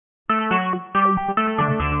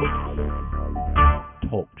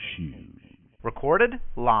Recorded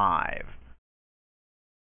live.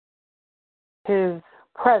 His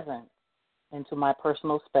presence into my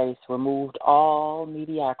personal space removed all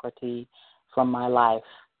mediocrity from my life.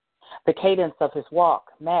 The cadence of his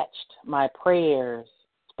walk matched my prayers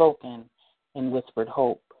spoken in whispered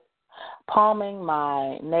hope. Palming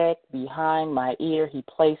my neck behind my ear, he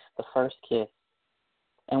placed the first kiss.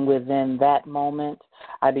 And within that moment,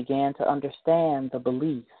 I began to understand the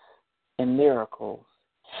belief in miracles.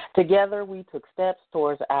 Together, we took steps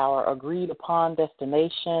towards our agreed-upon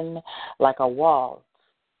destination like a waltz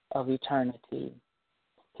of eternity.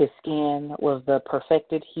 His skin was the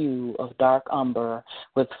perfected hue of dark umber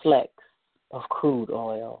with flecks of crude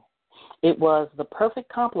oil. It was the perfect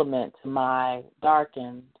complement to my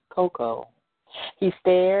darkened cocoa. He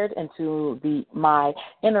stared into my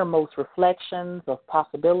innermost reflections of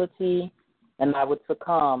possibility, and I would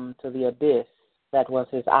succumb to the abyss that was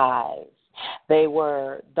his eyes. They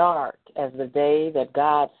were dark as the day that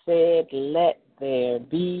God said, "Let there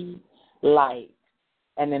be light."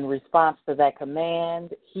 And in response to that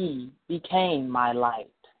command, he became my light.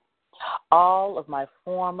 All of my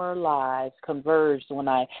former lives converged when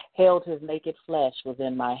I held his naked flesh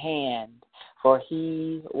within my hand, for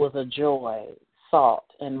he was a joy sought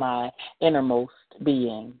in my innermost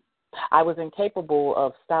being. I was incapable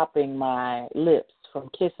of stopping my lips from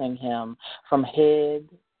kissing him from head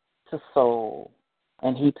to soul,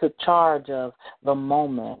 and he took charge of the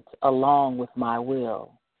moment along with my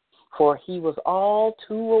will, for he was all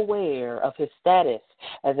too aware of his status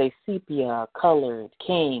as a sepia-colored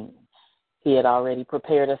king. He had already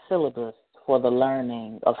prepared a syllabus for the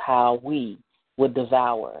learning of how we would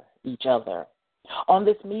devour each other. On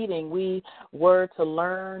this meeting, we were to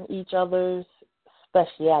learn each other's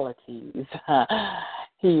specialities.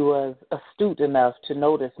 He was astute enough to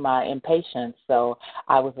notice my impatience, so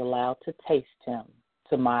I was allowed to taste him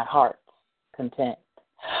to my heart's content.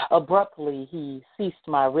 Abruptly, he ceased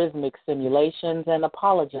my rhythmic simulations and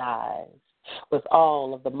apologized with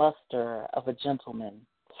all of the muster of a gentleman,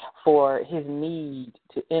 for his need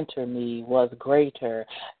to enter me was greater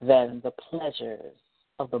than the pleasures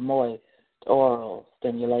of the moist oral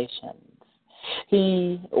stimulations.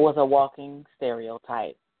 He was a walking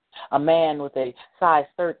stereotype, a man with a size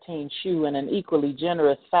 13 shoe and an equally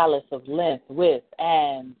generous phallus of length, width,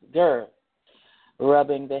 and girth,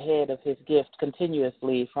 rubbing the head of his gift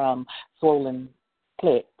continuously from swollen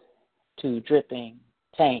clit to dripping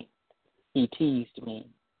taint. He teased me.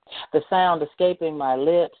 The sound escaping my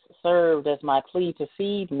lips served as my plea to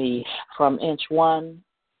feed me from inch 1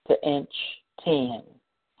 to inch 10.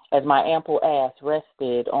 As my ample ass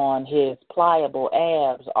rested on his pliable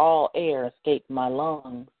abs, all air escaped my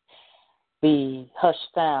lungs. The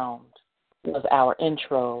hushed sound was our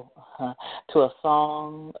intro to a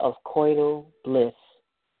song of coital bliss.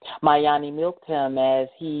 My Yanni milked him as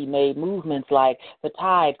he made movements like the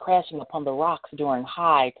tide crashing upon the rocks during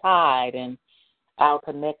high tide, and our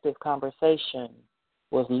connective conversation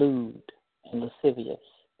was lewd and lascivious.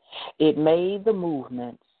 It made the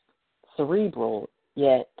movements cerebral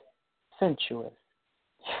yet sensuous,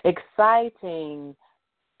 exciting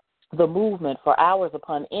the movement for hours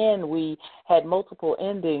upon end. We had multiple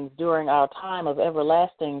endings during our time of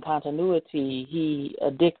everlasting continuity. He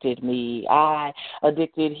addicted me, I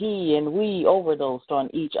addicted he, and we overdosed on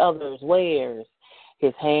each other's wares.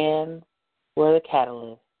 His hands were the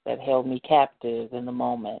catalyst that held me captive in the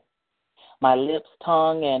moment. My lips,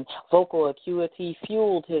 tongue, and vocal acuity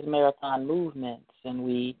fueled his marathon movements, and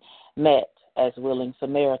we met as willing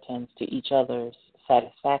Samaritans to each other's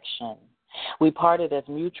satisfaction. We parted as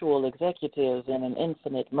mutual executives in an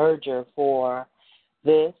infinite merger, for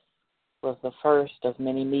this was the first of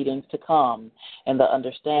many meetings to come in the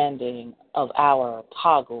understanding of our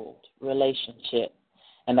toggled relationship,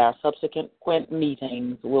 and our subsequent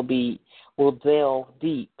meetings will delve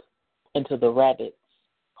deep into the rabbit's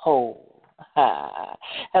hole.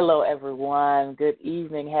 Hello, everyone. Good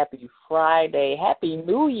evening. Happy Friday. Happy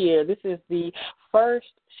New Year. This is the first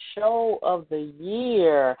show of the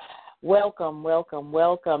year. Welcome, welcome,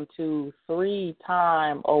 welcome to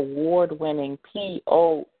 3-time award-winning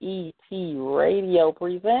POET Radio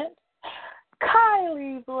presents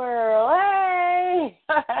Kiley'S World. Hey!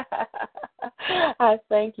 I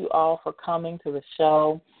thank you all for coming to the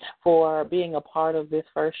show, for being a part of this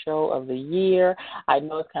first show of the year. I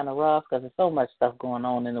know it's kind of rough because there's so much stuff going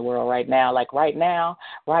on in the world right now. Like right now,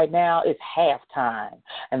 it's halftime,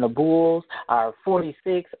 and the Bulls are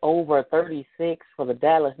 46-36 for the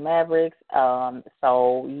Dallas Mavericks.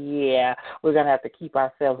 So, yeah, we're going to have to keep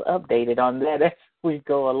ourselves updated on that as we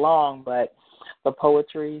go along, but the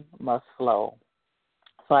poetry must flow.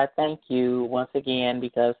 So I thank you once again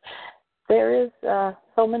because there is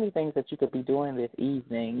so many things that you could be doing this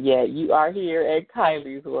evening. Yet you are here at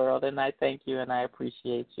Kiley's World, and I thank you and I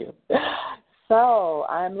appreciate you. So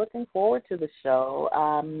I'm looking forward to the show.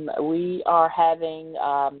 We are having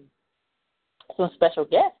some special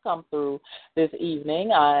guests come through this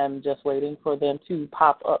evening. I'm just waiting for them to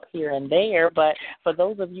pop up here and there. But for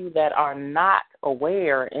those of you that are not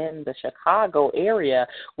aware, in the Chicago area,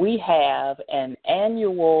 we have an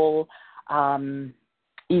annual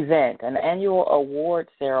event, an annual award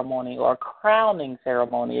ceremony, or crowning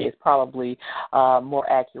ceremony is probably more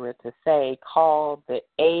accurate to say, called the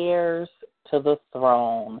Heirs to the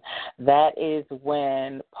Throne. That is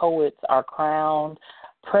when poets are crowned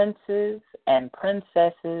princes and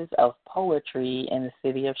princesses of poetry in the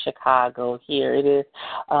city of Chicago. Here it is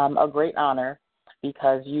a great honor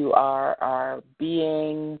because you are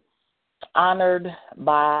being honored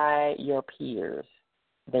by your peers.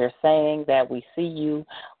 They're saying that we see you.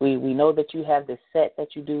 We know that you have this set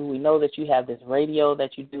that you do. We know that you have this radio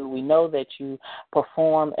that you do. We know that you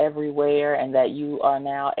perform everywhere and that you are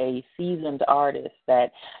now a seasoned artist,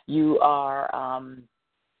 that you are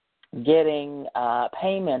getting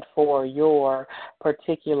payment for your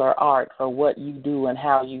particular art, for what you do and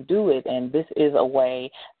how you do it. And this is a way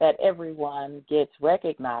that everyone gets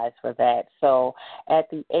recognized for that. So at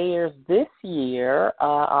the Heirs this year,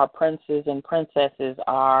 our princes and princesses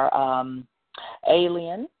are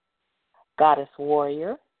Alien, Goddess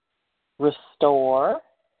Warrior, Restore,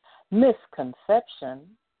 Misconception,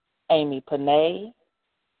 Amy Panay,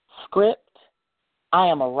 Script, I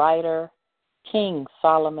Am a Writer, King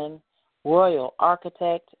Solomon, Royal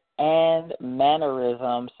Architect, and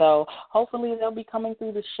Mannerism. So hopefully they'll be coming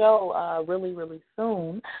through the show really, really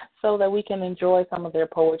soon so that we can enjoy some of their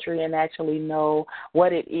poetry and actually know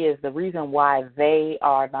what it is, the reason why they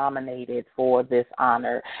are nominated for this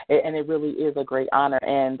honor. And it really is a great honor.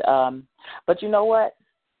 And but you know what?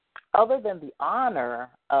 Other than the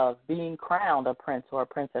honor of being crowned a prince or a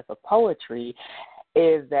princess of poetry,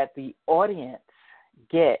 is that the audience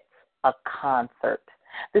gets a concert.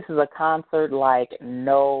 This is a concert like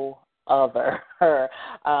no other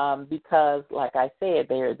because, like I said,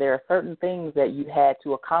 there are certain things that you had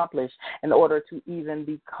to accomplish in order to even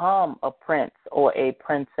become a prince or a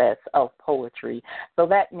princess of poetry. So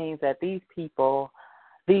that means that these people,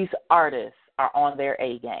 these artists, are on their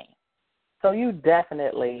A game. So you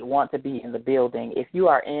definitely want to be in the building. If you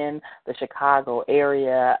are in the Chicago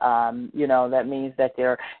area, that means that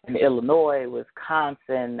they're in Illinois,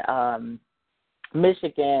 Wisconsin,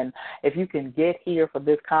 Michigan. If you can get here for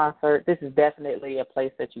this concert, this is definitely a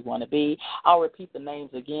place that you want to be. I'll repeat the names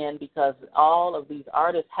again because all of these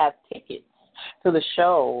artists have tickets to the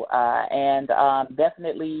show and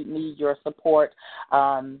definitely need your support.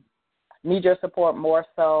 Need your support more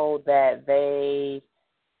so that they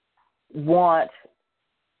want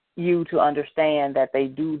you to understand that they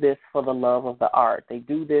do this for the love of the art. They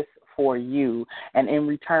do this for you, and in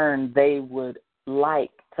return, they would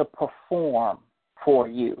like to perform for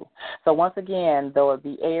you. So once again, though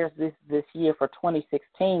the Heirs this year for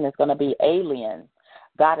 2016 is going to be Alien,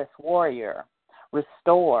 Goddess Warrior,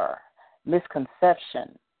 Restore,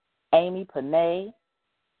 Misconception, Amy Panay,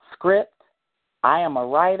 Script, I Am a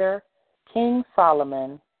Writer, King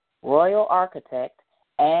Solomon, Royal Architect,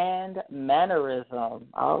 and Mannerism.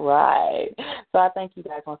 All right. So I thank you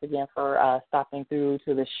guys once again for stopping through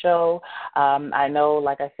to the show. I know,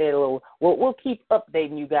 like I said, we'll keep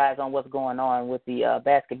updating you guys on what's going on with the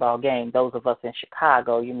basketball game. Those of us in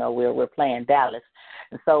Chicago, we're playing Dallas.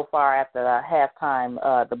 And so far after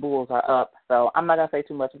halftime, the Bulls are up. So I'm not going to say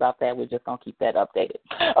too much about that. We're just going to keep that updated.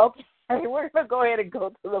 Okay. We're going to go ahead and go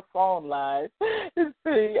to the phone line to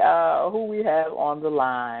see who we have on the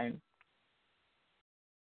line.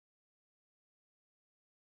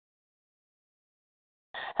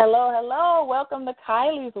 Hello. Welcome to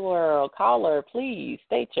Kiley's World. Caller, please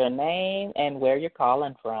state your name and where you're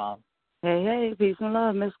calling from. Hey, peace and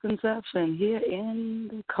love, Misconception, here in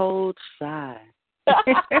the cold side.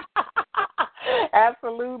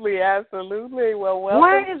 Absolutely. Well, welcome.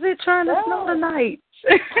 Why is it trying to snow tonight?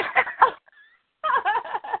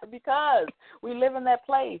 Because we live in that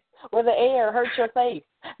place where the air hurts your face.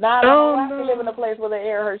 Now, I don't know why we live in a place where the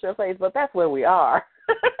air hurts your face, but that's where we are.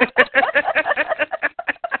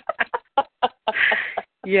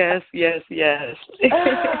 Yes.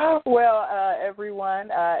 Well,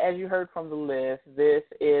 everyone, as you heard from the list, this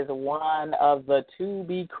is one of the to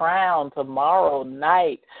be crowned tomorrow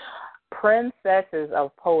night princesses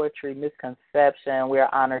of poetry, Misconception. We're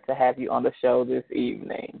honored to have you on the show this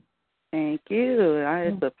evening. Thank you.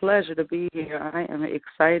 It's a pleasure to be here. I am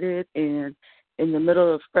excited, and in the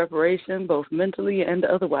middle of preparation, both mentally and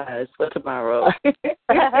otherwise, for tomorrow.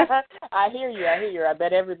 I hear you. I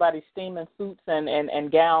bet everybody's steaming suits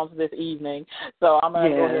and gowns this evening. So I'm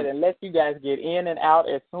going to go ahead and let you guys get in and out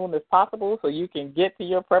as soon as possible so you can get to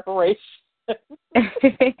your preparation.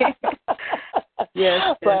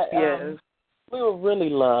 Yes. We would really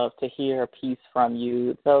love to hear a piece from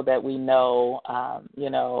you so that we know,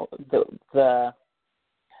 the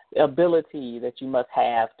ability that you must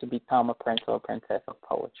have to become a prince or a princess of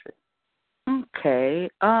poetry. Okay.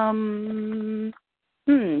 I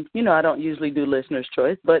don't usually do listener's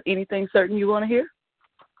choice, but anything certain you want to hear?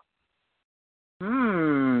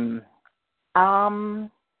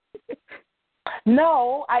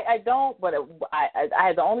 No, I don't, but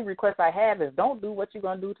the only request I have is don't do what you're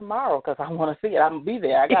going to do tomorrow because I want to see it. I'm going to be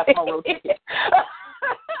there. I got front row tickets.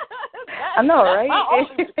 I know, right?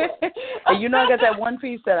 And I got that one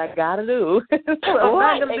piece that I got to do. So I'm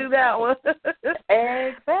not going to do that one.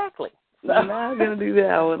 Exactly. I'm not going to do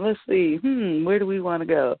that one. Let's see. Where do we want to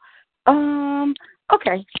go?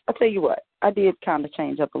 Okay, I'll tell you what. I did kind of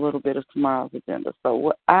change up a little bit of tomorrow's agenda. So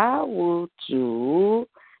what I will do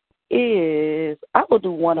is I will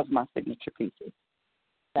do one of my signature pieces,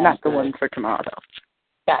 not the one for tomorrow, though.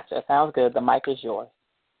 Gotcha. Sounds good. The mic is yours.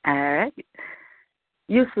 All right.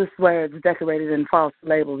 Useless words decorated in false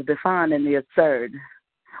labels, defined in the absurd,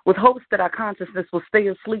 with hopes that our consciousness will stay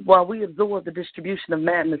asleep while we absorb the distribution of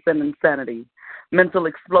madness and insanity. Mental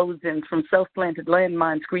explosions from self-planted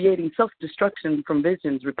landmines creating self-destruction from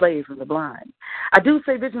visions replayed from the blind. I do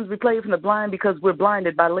say visions replayed from the blind because we're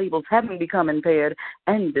blinded by labels, having become impaired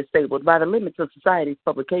and disabled by the limits of society's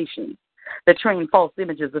publications that train false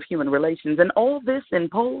images of human relations, and all this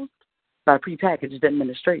imposed by prepackaged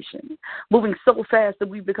administration, moving so fast that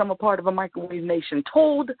we've become a part of a microwave nation,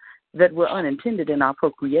 told that we're unintended in our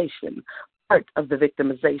procreation, part of the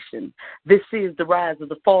victimization. This is the rise of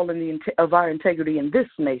the fall of our integrity in this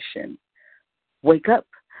nation. Wake up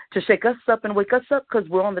to shake us up and wake us up because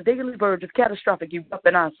we're on the daily verge of catastrophic erupt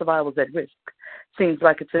and our survival's at risk. Seems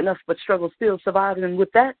like it's enough, but struggle still survives, and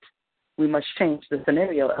with that, we must change the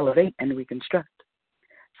scenario, elevate, and reconstruct.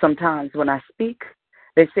 Sometimes when I speak,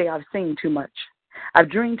 they say I've seen too much. I've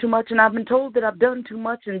dreamed too much, and I've been told that I've done too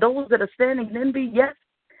much, and those that are standing in envy, yes,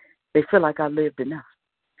 they feel like I've lived enough.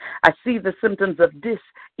 I see the symptoms of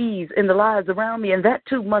dis-ease in the lives around me, and that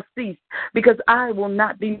too must cease, because I will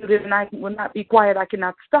not be muted and I will not be quiet. I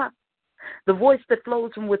cannot stop. The voice that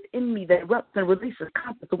flows from within me that erupts and releases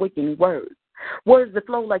conscious awakening words. Words that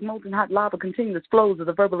flow like molten hot lava, continuous flows of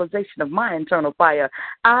the verbalization of my internal fire.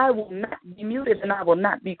 I will not be muted and I will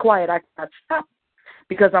not be quiet. I cannot stop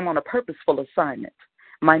because I'm on a purposeful assignment.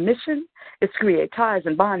 My mission is to create ties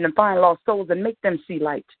and bond and find lost souls and make them see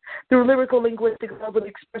light. Through lyrical, linguistic, verbal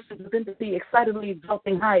expressions of empathy, excitedly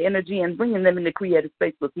exalting high energy and bringing them into creative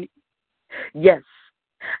space with me. Yes,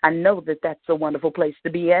 I know that that's a wonderful place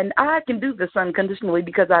to be, and I can do this unconditionally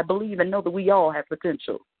because I believe and know that we all have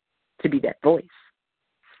potential to be that voice.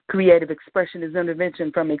 Creative expression is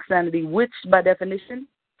intervention from insanity, which, by definition,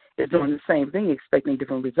 is doing the same thing, expecting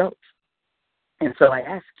different results. And so I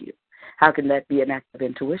ask you, how can that be an act of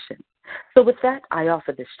intuition? So with that, I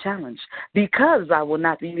offer this challenge. Because I will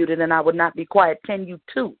not be muted and I will not be quiet, can you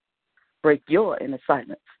too break your inner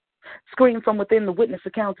silence? Scream from within the witness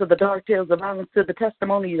accounts of the dark tales of violence to the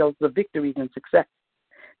testimonials of victories and success.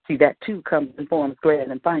 See, that too comes in forms greater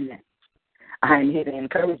than finance. I am here to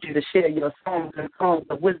encourage you to share your songs and songs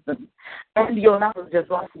of wisdom and your knowledge as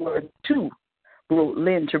lost words too will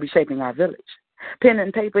lend to reshaping our village. Pen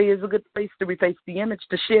and paper is a good place to reface the image,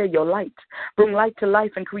 to share your light. Bring light to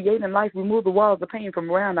life and create in life. Remove the walls of pain from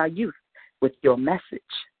around our youth with your message.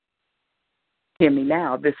 Hear me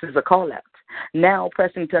now. This is a call out. Now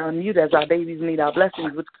pressing to unmute as our babies meet our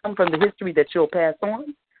blessings, which come from the history that you'll pass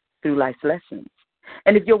on through life's lessons.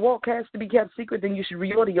 And if your walk has to be kept secret, then you should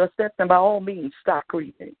reorder your steps and by all means stop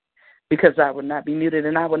creeping. Because I will not be muted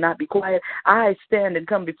and I will not be quiet. I stand and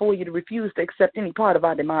come before you to refuse to accept any part of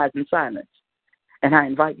our demise in silence. And I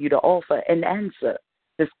invite you to offer and answer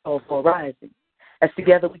this call for rising, as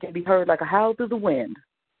together we can be heard like a howl through the wind,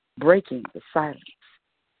 breaking the silence.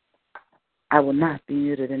 I will not be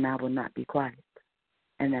muted and I will not be quiet.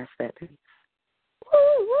 And that's that piece.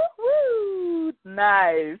 Woo, woo, woo.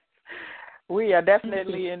 Nice. We are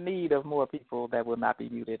definitely in need of more people that will not be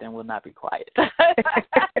muted and will not be quiet. This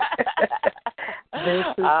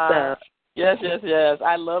is stuff. Yes.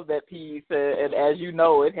 I love that piece, and as you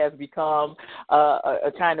know, it has become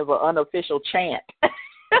a kind of an unofficial chant.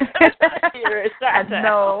 Here at I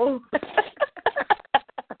know.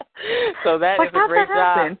 So that is a great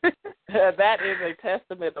job. That is a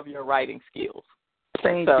testament of your writing skills.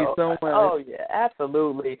 Thank you so much. Oh, yeah,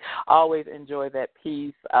 absolutely. Always enjoy that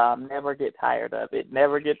piece. Never get tired of it.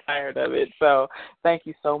 Never get tired of it. So thank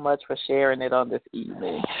you so much for sharing it on this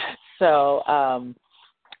evening. So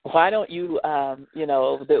why don't you,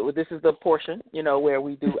 this is the portion, where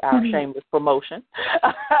we do our shameless promotion.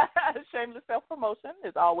 Shameless self-promotion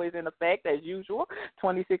is always in effect as usual.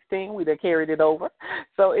 2016, we done carried it over.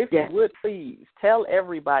 So if you would please tell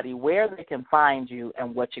everybody where they can find you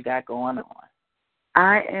and what you got going on.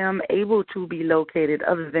 I am able to be located,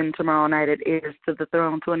 other than tomorrow night at Heirs to the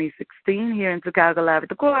Throne 2016 here in Chicago Live at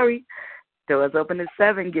the Quarry. Doors open at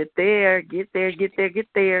 7. Get there,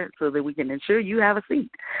 so that we can ensure you have a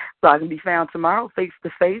seat. So I can be found tomorrow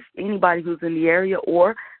face-to-face, anybody who's in the area,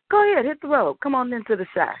 or go ahead, hit the road. Come on into the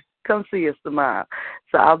Shack. Come see us tomorrow.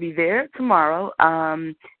 So I'll be there tomorrow.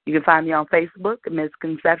 You can find me on Facebook,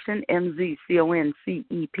 Misconception,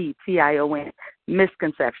 MZCONCEPTION,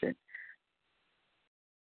 Misconception.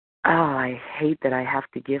 Oh, I hate that I have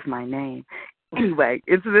to give my name. Anyway,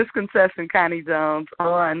 it's Misconception Connie Jones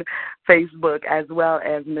on Facebook as well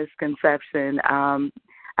as Misconception. I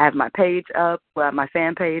have my page up, my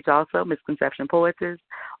fan page also, Misconception Poetess,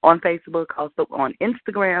 on Facebook, also on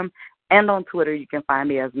Instagram, and on Twitter. You can find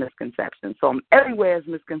me as Misconception. So I'm everywhere as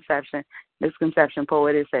Misconception, Misconception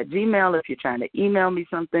Poetess at Gmail if you're trying to email me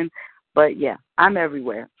something. But, yeah, I'm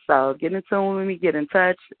everywhere. So get in tune with me, get in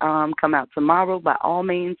touch, come out tomorrow by all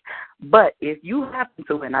means. But if you happen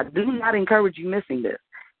to, and I do not encourage you missing this,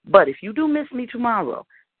 but if you do miss me tomorrow,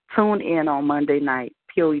 tune in on Monday night,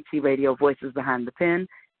 POET Radio, Voices Behind the Pen,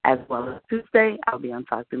 as well as Tuesday. I'll be on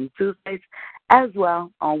Talk to Me Tuesdays, as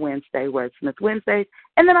well on Wednesday, Wordsmith Wednesdays.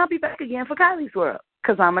 And then I'll be back again for Kiley's World,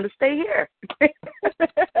 because I'm going to stay here.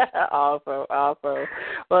 Awesome.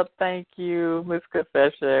 Well, thank you,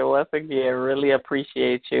 Misconception. Once again, really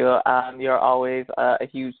appreciate you. You're always a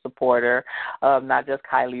huge supporter of not just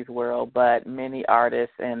Kiley's World, but many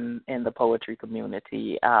artists in the poetry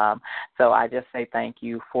community. So I just say thank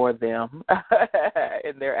you for them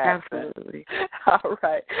in their absence. Absolutely. All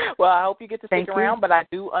right. Well, I hope you get to stick around, but I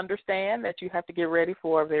do understand that you have to get ready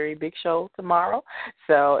for a very big show tomorrow.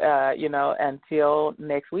 So, until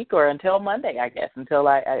next week or until Monday, I guess, until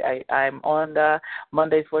I'm on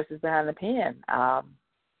Monday's Voices Behind the Pen.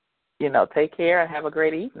 Take care and have a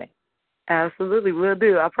great evening. Absolutely, will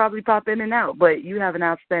do. I'll probably pop in and out, but you have an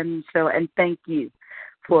outstanding show, and thank you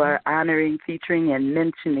for honoring, featuring, and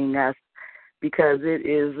mentioning us, because it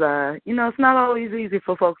is, it's not always easy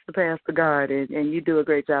for folks to pass the guard, and you do a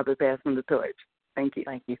great job of passing the torch. Thank you.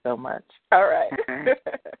 Thank you so much. All right.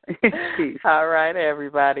 Peace. All right,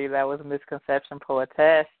 everybody. That was Misconception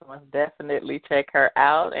Poetess. Must definitely check her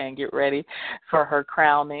out and get ready for her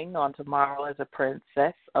crowning on tomorrow as a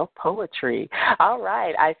princess of poetry. All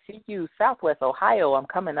right. I see you, Southwest Ohio. I'm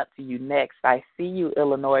coming up to you next. I see you,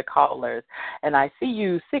 Illinois callers. And I see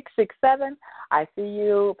you, 667. I see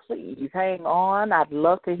you. Please hang on. I'd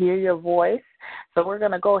love to hear your voice. So we're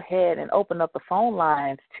going to go ahead and open up the phone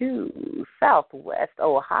lines to Southwest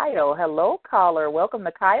Ohio. Hello, caller. Welcome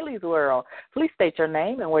to Kiley's World. Please state your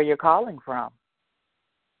name and where you're calling from.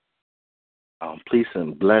 Peace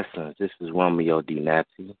and blessings. This is Romeo D.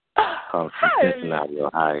 Nancy, calling from Cincinnati,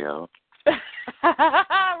 Ohio.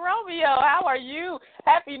 Romeo, how are you?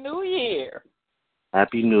 Happy New Year.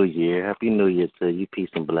 Happy New Year. Happy New Year to you.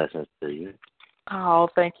 Peace and blessings to you. Oh,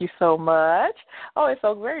 thank you so much. Oh, it's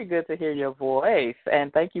so very good to hear your voice.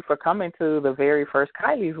 And thank you for coming to the very first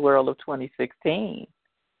Kiley's World of 2016.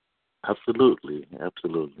 Absolutely.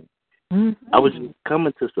 Mm-hmm. I was just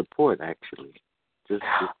coming to support, actually. Just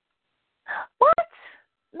What?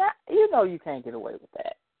 Now, you can't get away with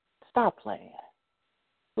that. Stop playing.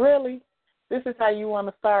 Really? This is how you want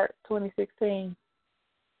to start 2016?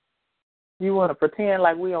 You want to pretend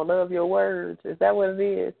like we don't love your words? Is that what it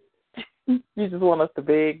is? You just want us to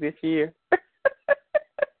beg this year?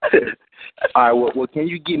 All right, well, can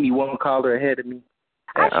you give me one caller ahead of me?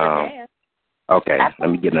 I sure can. Okay, Absolutely.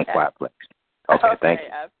 let me get in a quiet place. Okay, thank you.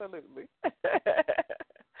 Absolutely.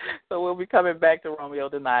 So we'll be coming back to Romeo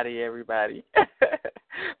Donati, everybody.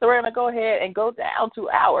 So we're going to go ahead and go down to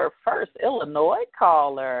our first Illinois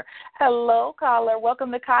caller. Hello, caller.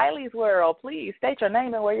 Welcome to Kiley's World. Please state your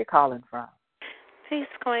name and where you're calling from. Peace,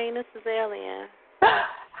 Queen. This is Alien.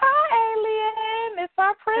 Hi, Alien. It's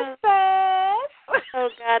our princess. Oh,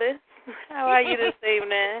 goddess. How are you this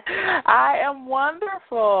evening? I am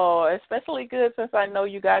wonderful, especially good since I know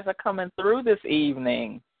you guys are coming through this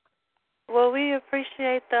evening. Well, we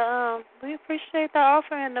appreciate the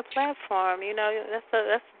offer and the platform.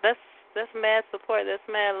 That's mad support. That's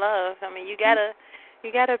mad love. I mean, you gotta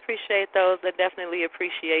appreciate those that definitely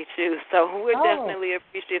appreciate you. So we're definitely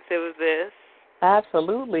appreciative of this.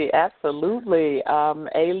 Absolutely, absolutely.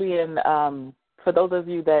 Alien, for those of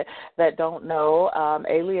you that don't know,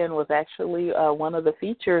 Alien was actually one of the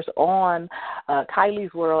features on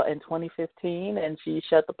Kiley's World in 2015, and she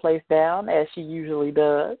shut the place down, as she usually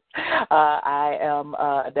does. I am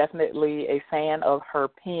definitely a fan of her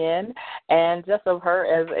pen and just of her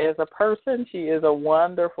as a person. She is a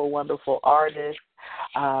wonderful, wonderful artist.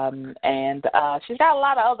 And she's got a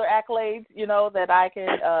lot of other accolades, that I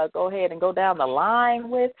can go ahead and go down the line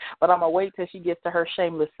with, but I'm going to wait till she gets to her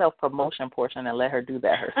shameless self-promotion portion and let her do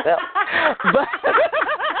that herself. But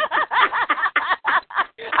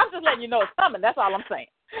I'm just letting you know it's coming. That's all I'm saying.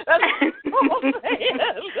 That's all I'm saying.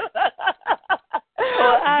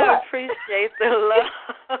 Well, I appreciate the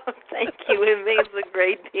love. Thank you. It means a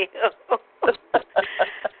great deal.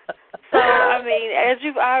 So, as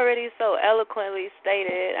you've already so eloquently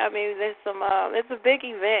stated, it's a big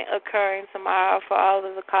event occurring tomorrow for all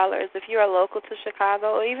of the callers. If you're local to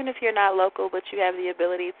Chicago, or even if you're not local but you have the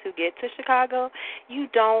ability to get to Chicago, you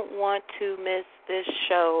don't want to miss this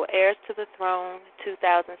show, Heirs to the Throne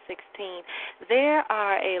 2016. There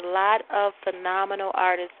are a lot of phenomenal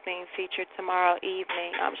artists being featured tomorrow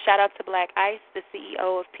evening. Shout out to Black Ice, the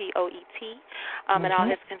CEO of POET, and all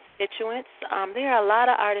his constituents. There are a lot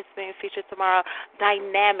of artists being featured tomorrow,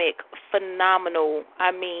 dynamic, phenomenal,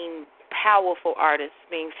 powerful artists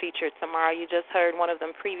being featured tomorrow. You just heard one of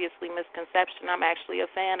them previously, Misconception. I'm actually a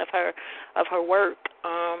fan of her work.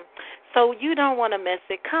 So you don't want to miss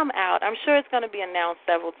it. Come out. I'm sure it's going to be announced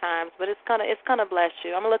several times, but it's gonna bless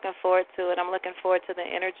you. I'm looking forward to it. I'm looking forward to the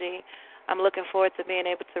energy. I'm looking forward to being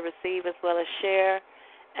able to receive as well as share.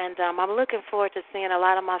 And I'm looking forward to seeing a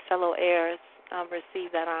lot of my fellow heirs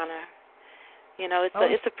receive that honor.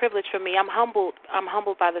 It's a privilege for me. I'm humbled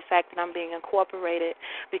by the fact that I'm being incorporated,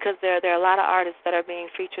 because there are a lot of artists that are being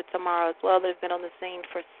featured tomorrow as well that have been on the scene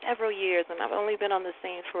for several years, and I've only been on the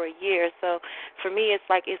scene for a year. So for me, it's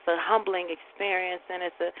a humbling experience, and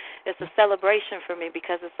it's a celebration for me,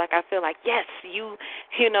 because it's I feel like, yes, you're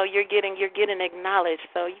getting acknowledged.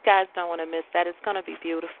 So you guys don't want to miss that. It's going to be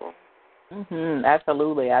beautiful.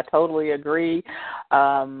 Absolutely. I totally agree.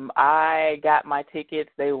 I got my tickets.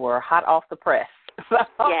 They were hot off the press. So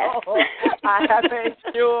yes. I have made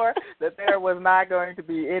sure that there was not going to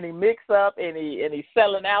be any mix-up, any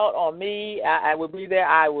selling out on me. I will be there.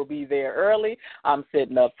 I will be there early. I'm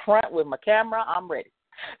sitting up front with my camera. I'm ready.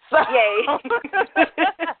 So, yay.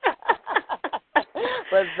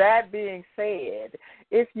 But that being said,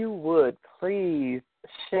 if you would, please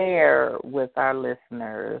share with our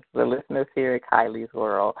listeners, the listeners here at Kiley's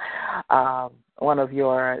World, one of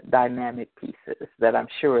your dynamic pieces that I'm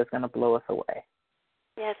sure is going to blow us away.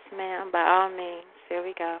 Yes, ma'am, by all means. Here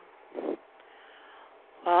we go.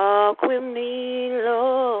 Walk with me,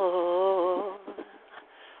 Lord.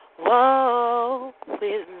 Walk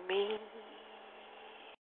with me.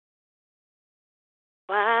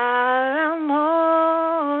 While I'm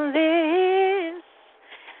on this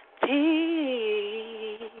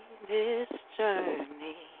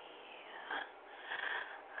journey,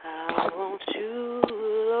 I want you,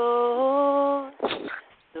 Lord,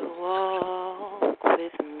 to walk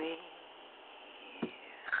with me.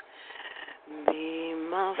 Be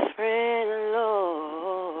my friend,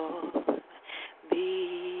 Lord.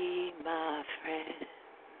 Be my friend.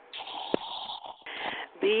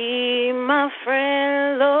 Be my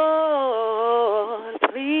friend, Lord.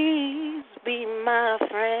 Please be my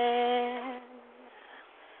friend.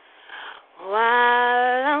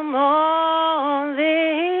 While I'm on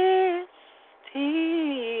this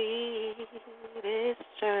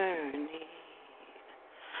journey,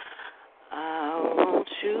 I want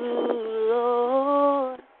you,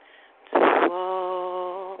 Lord, to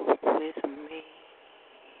walk with me.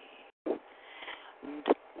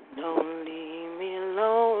 Don't leave me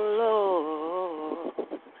alone, Lord.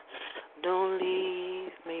 Don't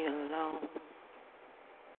leave me alone.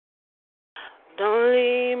 Don't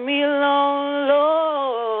leave me alone,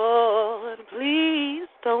 Lord. Please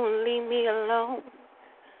don't leave me alone.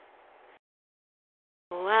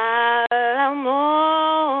 While I'm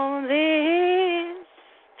on this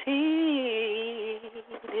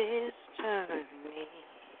journey,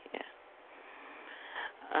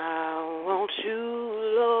 I want you,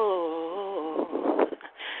 Lord,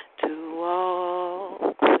 to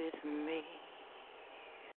walk with me.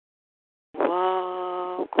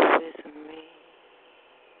 Walk with me.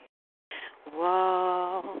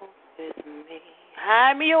 Walk with me.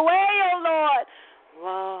 Hide me away, oh Lord.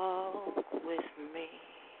 Walk with me.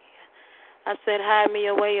 I said, hide me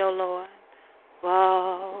away, oh Lord.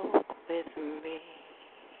 Walk with me.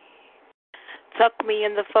 Tuck me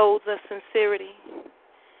in the folds of sincerity.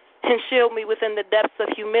 and shield me within the depths of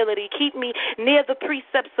humility. Keep me near the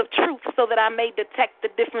precepts of truth so that I may detect the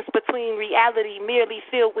difference between reality merely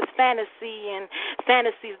filled with fantasy and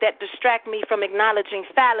fantasies that distract me from acknowledging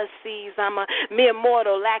fallacies. I'm a mere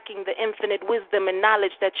mortal lacking the infinite wisdom and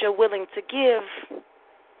knowledge that you're willing to give.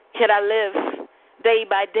 Yet I live day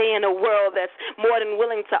by day in a world that's more than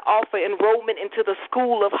willing to offer enrollment into the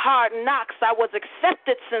school of hard knocks. I was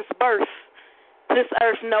accepted since birth. This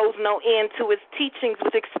earth knows no end to its teachings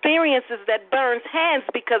with experiences that burns hands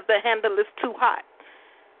because the handle is too hot.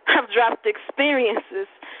 I've dropped experiences.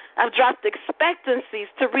 I've dropped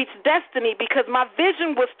expectancies to reach destiny because my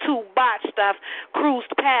vision was too botched. I've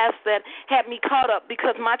cruised paths that had me caught up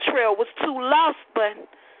because my trail was too lost, but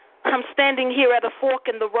I'm standing here at a fork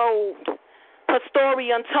in the road. A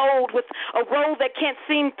story untold with a road that can't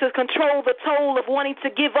seem to control the toll of wanting to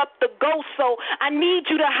give up the ghost. So I need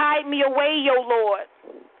you to hide me away, O Lord.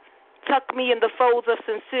 Tuck me in the folds of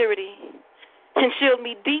sincerity and shield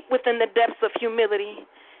me deep within the depths of humility.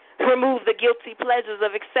 Remove the guilty pleasures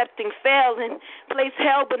of accepting fail and place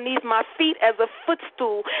hell beneath my feet as a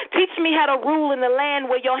footstool. Teach me how to rule in the land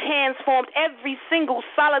where your hands formed every single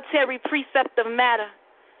solitary precept of matter.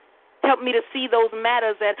 Help me to see those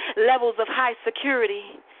matters at levels of high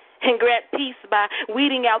security and grant peace by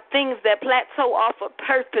weeding out things that plateau off of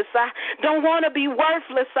purpose. I don't want to be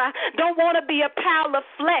worthless. I don't want to be a pile of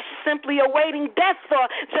flesh simply awaiting death or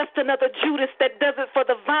just another Judas that does it for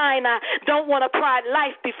the vine. I don't want to pride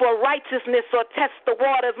life before righteousness or test the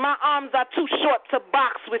waters. My arms are too short to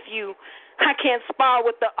box with you. I can't spar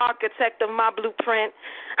with the architect of my blueprint.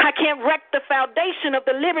 I can't wreck the foundation of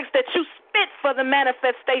the lyrics that you spit for the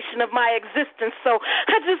manifestation of my existence. So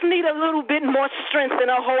I just need a little bit more strength and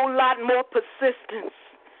a whole lot more persistence.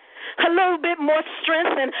 A little bit more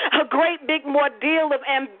strength and a great big more deal of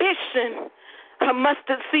ambition. A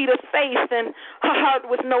mustard seed of faith and a heart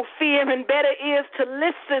with no fear and better ears to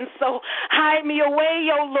listen. So hide me away,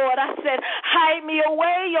 O Lord. I said, hide me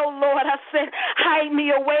away, O Lord. I said, hide me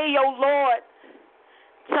away, O Lord.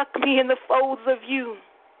 Tuck me in the folds of you.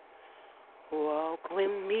 Walk with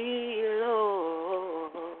me,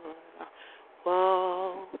 Lord.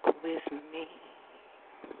 Walk with me.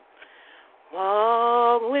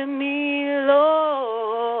 Walk with me,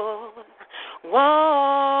 Lord.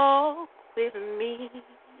 Walk with me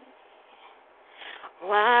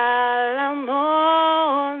while I'm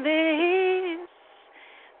on this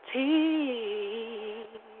tedious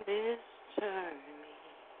journey.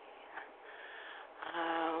 I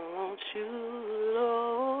want you,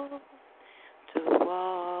 Lord, to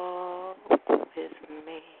walk with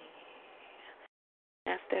me.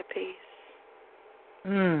 That's that piece.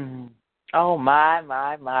 Oh my.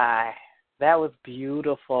 That was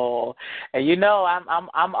beautiful. And you know,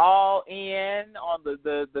 I'm all in on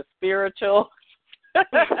the spiritual.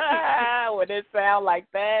 When it sounds like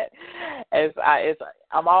that,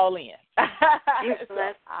 I'm all in.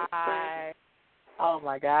 Oh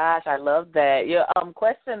my gosh, I love that. Yeah.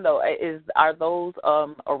 Question though are those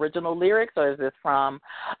original lyrics or is this from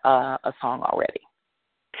a song already?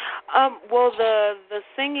 Well, the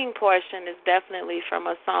singing portion is definitely from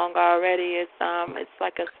a song already. It's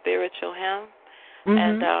like a spiritual hymn,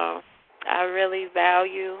 and I really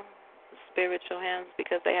value spiritual hymns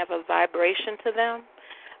because they have a vibration to them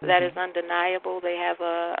that is undeniable. They have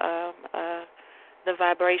the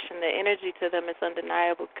vibration, the energy to them is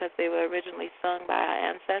undeniable because they were originally sung by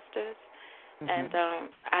our ancestors. And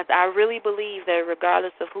I really believe that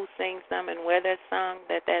regardless of who sings them and where they're sung,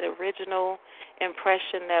 that original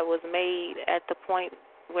impression that was made at the point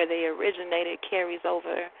where they originated carries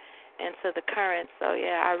over into the current. So,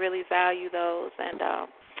 yeah, I really value those. And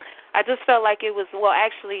I just felt like it was, well,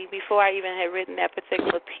 actually, before I even had written that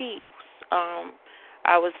particular piece,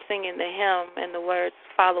 I was singing the hymn and the words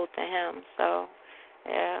followed the hymn. So,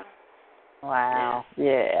 yeah. Wow.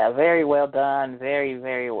 Yeah, very well done. Very,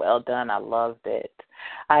 very well done. I loved it.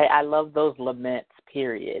 I love those laments,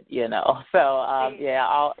 period, you know. So,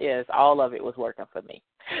 all of it was working for me.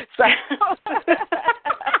 So,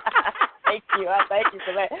 thank you. I thank you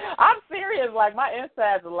for that. I'm serious. Like, my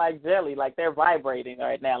insides are like jelly. Like, they're vibrating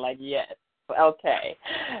right now. Like, yes. Okay.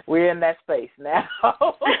 We're in that space now.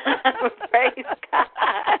 Praise God.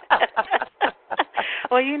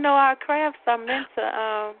 Well, you know, our crafts are meant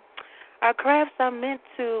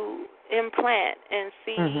to implant and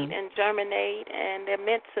seed and germinate, and they're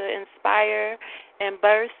meant to inspire and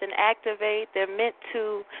burst and activate. They're meant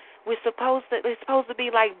to it's supposed to be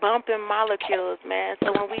like bumping molecules, man.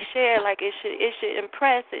 So when we share, like it should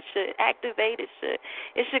impress, it should activate, it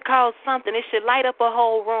should cause something. It should light up a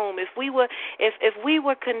whole room. If we were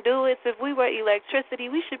conduits, if we were electricity,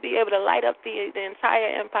 we should be able to light up the entire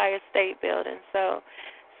Empire State Building. So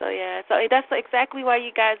yeah, so that's exactly why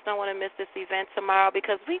you guys don't want to miss this event tomorrow,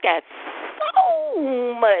 because we got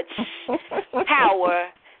so much power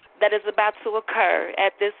that is about to occur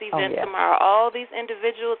at this event tomorrow. All these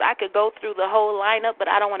individuals, I could go through the whole lineup, but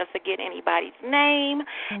I don't want to forget anybody's name,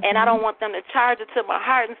 and I don't want them to charge it to my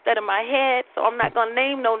heart instead of my head, so I'm not going to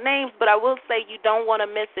name no names, but I will say you don't want to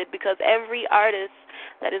miss it, because every artist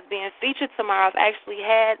that is being featured tomorrow, I've actually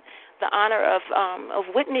had the honor of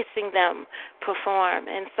witnessing them perform,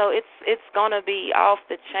 and so it's going to be off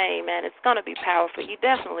the chain, man. It's going to be powerful. You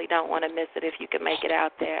definitely don't want to miss it if you can make it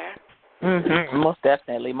out there. Most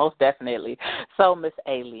definitely. So, Miss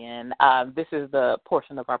Alien, this is the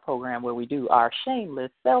portion of our program where we do our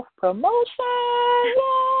shameless self-promotion.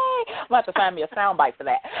 Yay! I'm going to have to find me a soundbite for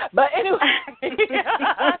that. But anyway,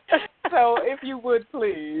 so if you would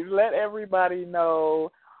please let everybody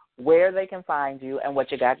know where they can find you and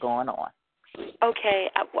what you got going on.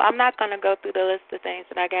 Okay, I'm not going to go through the list of things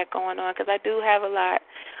that I got going on, because I do have a lot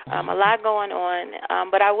going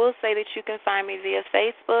on. But I will say that you can find me via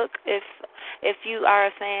Facebook. If you are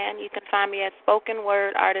a fan, you can find me at Spoken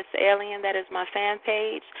Word Artist Alien. That is my fan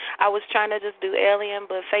page. I was trying to just do Alien,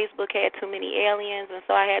 but Facebook had too many aliens, and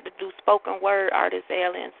so I had to do Spoken Word Artist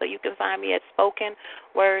Alien. So you can find me at Spoken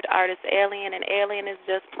Word Artist Alien, and Alien is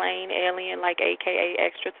just plain alien, like AKA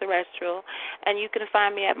extraterrestrial. And you can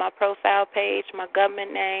find me at my profile page, my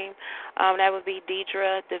government name. That would be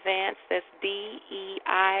Deidre Devance. That's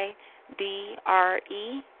Deidre.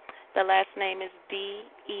 The last name is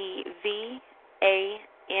Devance.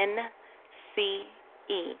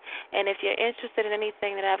 And if you're interested in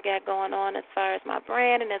anything that I've got going on as far as my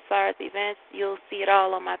brand and as far as events, you'll see it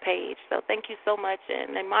all on my page. So thank you so much.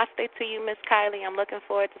 And namaste to you, Miss Kiley. I'm looking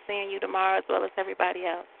forward to seeing you tomorrow as well as everybody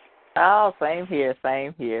else. Oh, same here.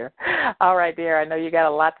 All right, dear. I know you got a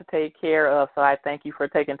lot to take care of, so I thank you for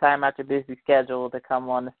taking time out your busy schedule to come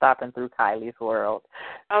on and stopping through Kiley's World.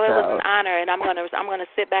 Oh, it was an honor, and I'm gonna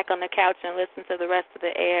sit back on the couch and listen to the rest of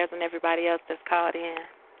the Heirs and everybody else that's called in.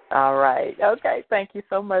 All right. Okay. Thank you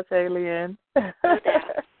so much, Alien.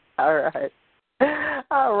 All right.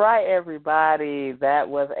 All right, everybody. That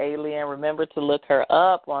was Alien. Remember to look her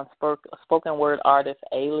up on Spoken Word Artist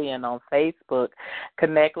Alien on Facebook.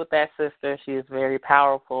 Connect with that sister. She is very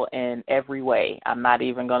powerful in every way. I'm not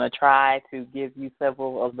even going to try to give you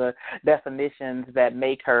several of the definitions that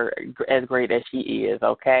make her as great as she is,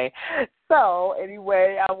 okay? So,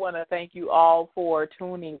 anyway, I want to thank you all for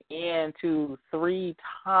tuning in to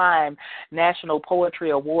 3-time National Poetry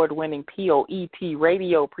Award-winning POET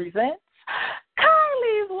Radio presents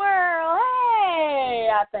Kiley's World. Hey,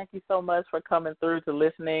 I thank you so much for coming through to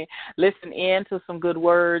listen in to some good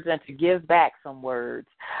words and to give back some words.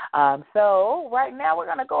 So right now we're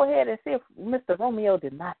going to go ahead and see if Mr. Romeo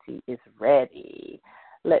Donati is ready.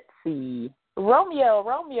 Let's see.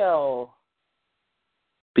 Romeo.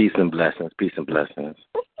 Peace and blessings.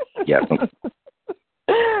 Yes.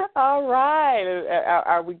 All right.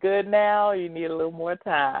 Are we good now? You need a little more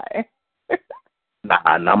time.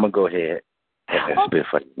 I'm going to go ahead and spit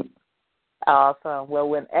for you. Awesome. Well,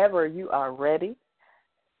 whenever you are ready,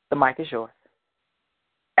 the mic is yours.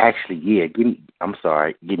 Actually, yeah, give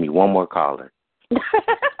me one more caller.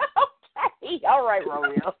 Okay. All right,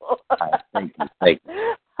 Romeo. All right, thank you.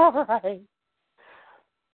 All right.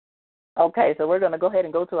 Okay, so we're going to go ahead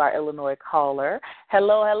and go to our Illinois caller.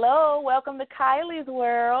 Hello. Welcome to Kiley's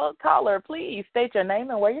World. Caller, please state your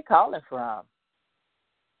name and where you're calling from.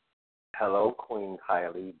 Hello, Queen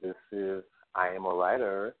Kiley. I am a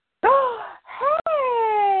writer.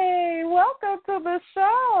 Hey, welcome to the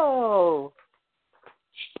show.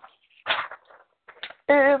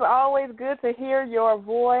 It is always good to hear your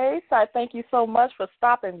voice. I thank you so much for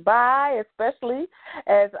stopping by, especially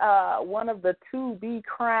as one of the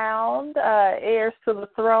to-be-crowned heirs to the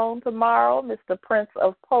throne tomorrow, Mr. Prince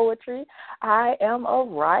of Poetry. I am a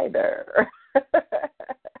writer.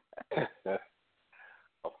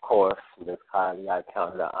 Of course, Ms. Kiley, I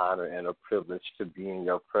count it an honor and a privilege to be in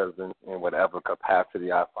your presence in whatever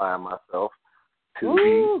capacity I find myself to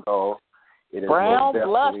be. So it is brown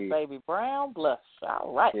blush, baby, brown blush.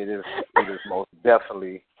 All right. It is most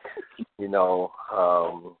definitely,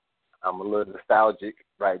 I'm a little nostalgic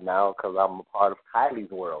right now because I'm a part of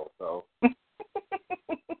Kiley's World. So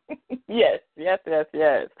Yes,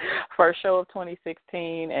 Yes. First show of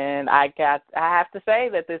 2016, and I have to say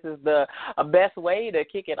that this is the best way to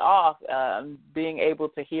kick it off, being able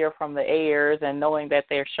to hear from the Heirs and knowing that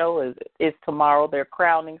their show is tomorrow, their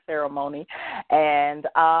crowning ceremony, and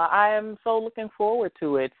I am so looking forward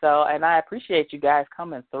to it. So, and I appreciate you guys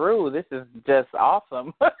coming through. This is just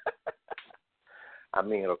awesome. I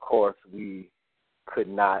mean, of course, we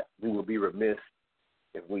would be remiss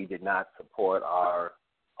if we did not support our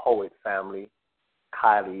poet family.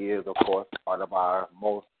 Kiley is, of course, part of our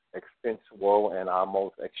most extensive and our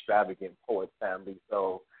most extravagant poet family.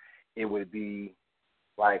 So it would be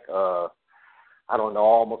like,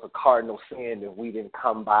 almost a cardinal sin if we didn't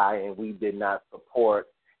come by and we did not support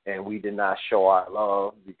and we did not show our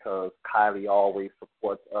love, because Kiley always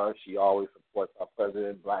supports us. She always supports our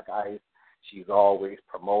president, Black Ice. She's always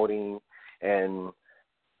promoting, and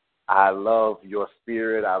I love your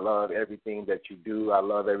spirit. I love everything that you do. I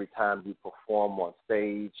love every time you perform on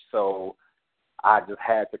stage. So I just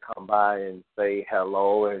had to come by and say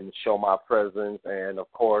hello and show my presence. And,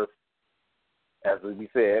 of course, as we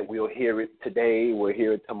said, we'll hear it today. We'll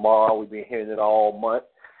hear it tomorrow. We've been hearing it all month.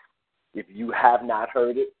 If you have not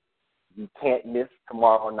heard it, you can't miss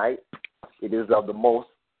tomorrow night. It is of the most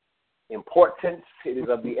importance. It is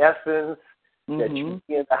of the essence that you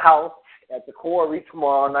be in the house at the Quarry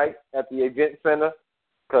tomorrow night at the Event Center,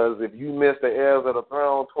 because if you miss the Heirs of the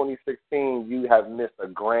Throne 2016, you have missed a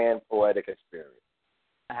grand poetic experience.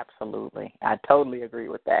 Absolutely. I totally agree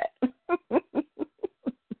with that.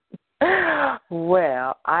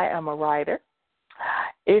 Well, I am a writer.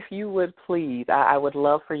 If you would please, I would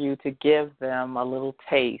love for you to give them a little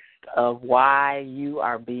taste of why you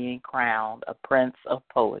are being crowned a Prince of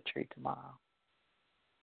Poetry tomorrow.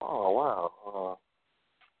 Oh, wow.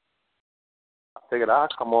 I figured I'd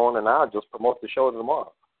come on and I'll just promote the show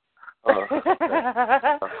tomorrow.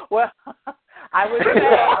 Well, I would say,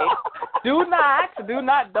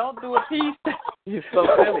 don't do a piece. You're so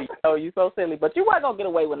silly. Oh, you're so silly. But you weren't going to get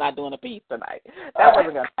away with not doing a piece tonight. That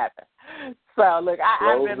wasn't going to happen. So, look,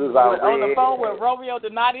 I've been on the phone with Romeo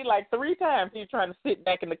Donati like 3 times. He's trying to sit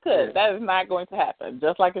back in the cut. Yeah. That is not going to happen,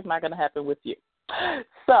 just like it's not going to happen with you.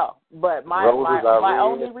 So, but my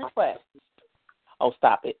only request. Oh,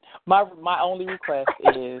 stop it. My only request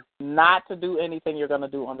is not to do anything you're going to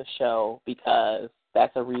do on the show, because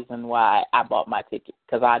that's a reason why I bought my ticket,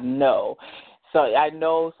 because I know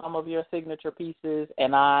some of your signature pieces,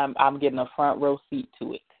 and I'm getting a front row seat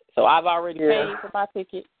to it. So I've already paid for my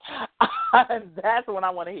ticket. That's when I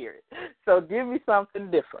want to hear it. So give me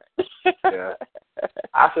something different. Yeah.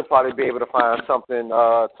 I should probably be able to find something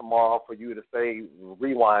tomorrow for you to say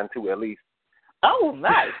rewind to at least. Oh,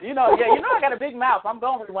 nice. I got a big mouth. I'm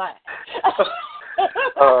going to rewind.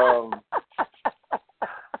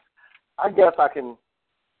 I guess I can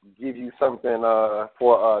give you something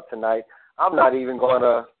for tonight. I'm not even going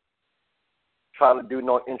to try to do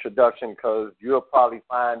no introduction, because you'll probably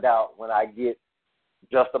find out when I get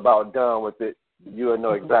just about done with it. You'll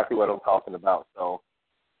know exactly what I'm talking about. So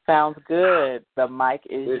sounds good. The mic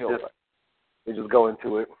is yours. Let's just go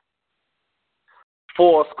into it.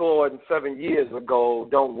 407 years ago,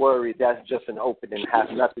 don't worry, that's just an opening. Has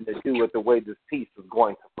nothing to do with the way this piece is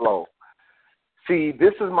going to flow. See,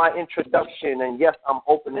 this is my introduction, and yes, I'm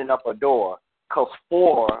opening up a door, because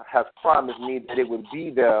 4 has promised me that it would be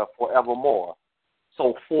there forevermore.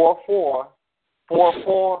 So 4-4,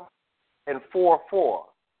 4-4, and 4-4.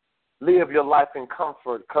 Live your life in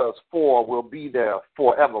comfort, because 4 will be there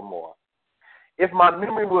forevermore. If my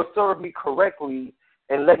memory will serve me correctly,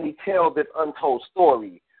 and let me tell this untold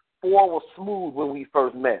story, 4 was smooth when we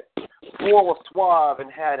first met. 4 was suave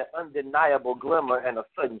and had an undeniable glimmer and a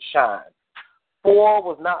sudden shine. 4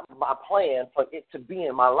 was not my plan for it to be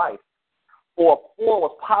in my life. 4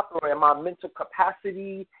 was popular in my mental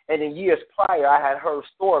capacity, and in years prior I had heard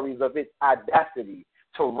stories of its audacity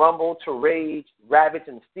to rumble, to rage, ravage,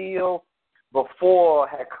 and steal. But 4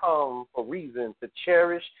 had come for reasons to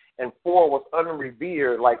cherish, and 4 was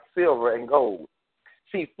unrevered like silver and gold.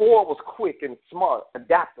 See, 4 was quick and smart,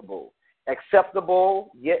 adaptable,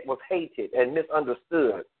 acceptable, yet was hated and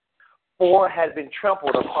misunderstood. 4 had been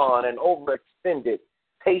trampled upon and overextended,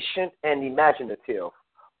 patient and imaginative.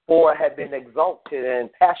 4 had been exalted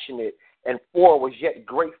and passionate, and 4 was yet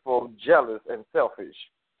grateful, jealous, and selfish.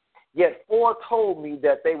 Yet 4 told me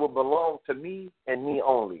that they would belong to me and me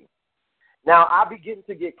only. Now, I began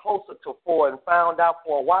to get closer to 4 and found out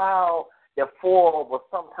for a while that 4 was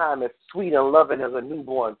sometimes as sweet and loving as a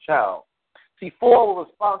newborn child. See, 4 was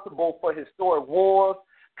responsible for historic wars.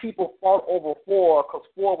 People fought over 4 because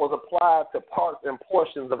 4 was applied to parts and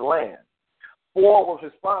portions of land. 4 was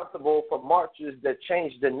responsible for marches that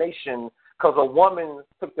changed the nation because a woman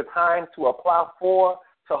took the time to apply 4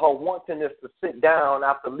 to her wantonness to sit down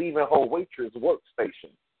after leaving her waitress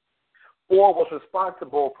workstation. 4 was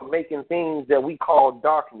responsible for making things that we call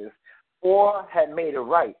darkness. 4 had made it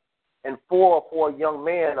right. And 4 for a young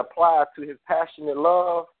man applied to his passionate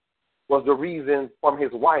love was the reason from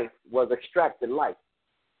his wife was extracted life.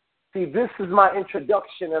 See, this is my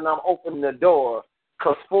introduction, and I'm opening the door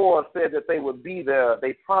because 4 said that they would be there.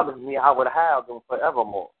 They promised me I would have them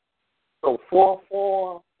forevermore. So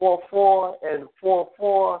 4-4, 4-4, and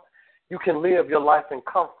 4-4, you can live your life in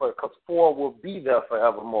comfort because 4 will be there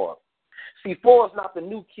forevermore. See, 4 is not the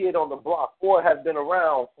new kid on the block. 4 has been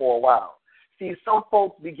around for a while. See, some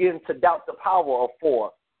folks begin to doubt the power of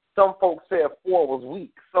 4. Some folks said 4 was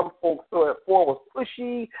weak. Some folks said 4 was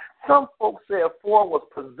pushy. Some folks said 4 was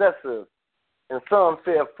possessive. And some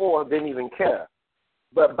said 4 didn't even care.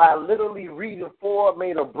 But by literally reading 4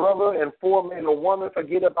 made a brother and 4 made a woman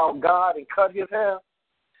forget about God and cut his hair,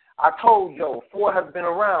 I told you, 4 has been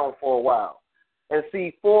around for a while. And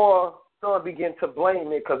see, 4, some began to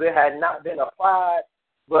blame it because it had not been applied,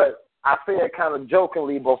 but I said kind of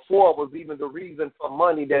jokingly, but 4 was even the reason for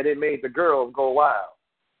money that it made the girls go wild.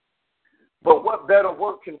 But what better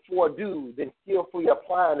work can 4 do than skillfully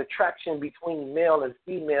applying attraction between male and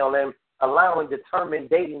female and allowing determined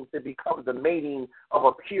dating to become the mating of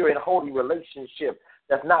a pure and holy relationship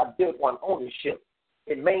that's not built on ownership?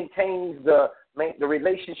 It maintains the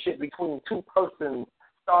relationship between two persons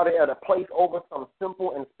started at a place over some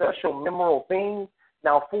simple and special memorable things.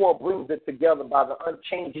 Now 4 brings it together by the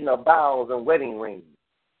unchanging of vows and wedding rings.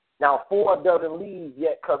 Now 4 doesn't leave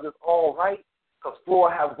yet because it's all right, because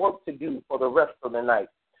 4 has work to do for the rest of the night.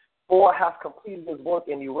 4 has completed his work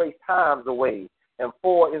and erased times away, and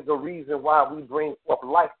 4 is the reason why we bring forth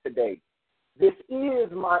life today. This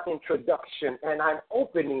is my introduction, and I'm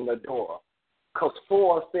opening the door, because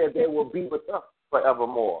 4 said they will be with us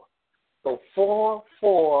forevermore. So 4,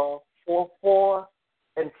 4, 4, 4,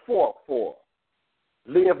 and 4, 4.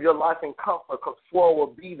 Live your life in comfort, because 4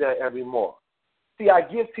 will be there evermore. See, I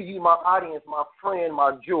give to you, my audience, my friend,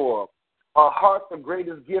 my jewel, our heart, the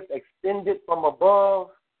greatest gift extended from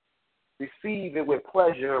above. Receive it with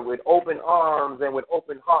pleasure, with open arms, and with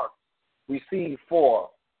open hearts. Receive 4,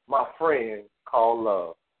 my friend called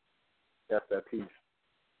love. That's that piece.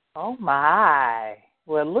 Oh, my.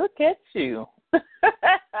 Well, look at you.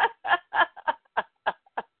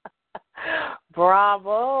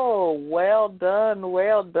 Bravo. Well done.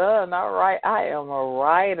 Well done. All right. I am a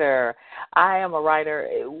writer.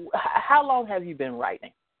 How long have you been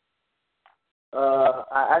writing?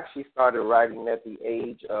 I actually started writing at the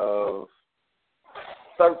age of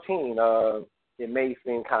 13. It may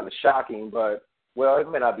seem kind of shocking, but, well, it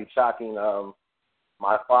may not be shocking.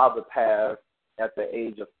 My father passed at the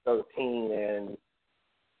age of 13, and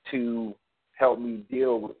to help me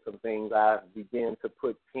deal with some things, I began to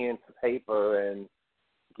put pen to paper and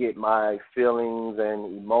get my feelings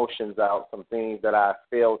and emotions out, some things that I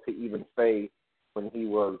failed to even say when he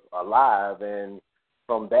was alive. And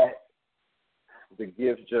from that, the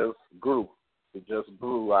gift just grew. It just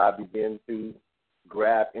grew. I began to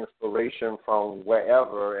grab inspiration from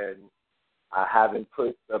wherever, and I haven't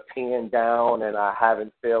put the pen down, and I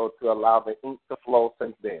haven't failed to allow the ink to flow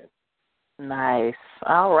since then. Nice.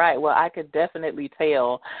 All right. Well, I could definitely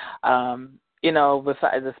tell, besides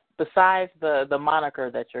the moniker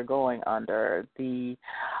that you're going under,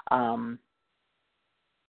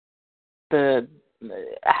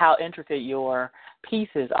 how intricate your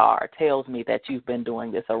pieces are tells me that you've been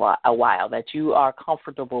doing this a while, that you are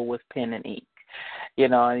comfortable with pen and ink,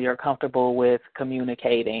 and you're comfortable with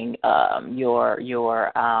communicating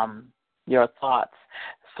your thoughts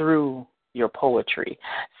through your poetry.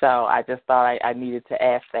 So I just thought I needed to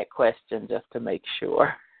ask that question just to make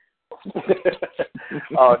sure.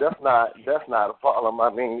 Oh, that's not a problem. I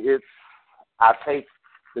mean, I take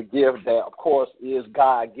the gift that, of course, is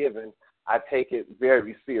God-given. I take it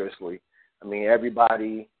very seriously. I mean,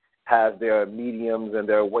 everybody has their mediums and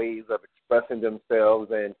their ways of expressing themselves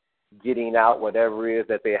and getting out whatever it is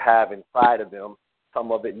that they have inside of them.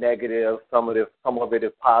 Some of it negative, some of it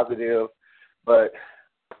is positive, but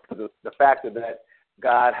the fact that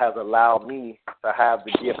God has allowed me to have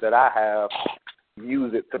the gift that I have,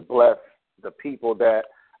 use it to bless the people that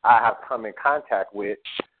I have come in contact with,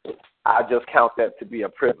 I just count that to be a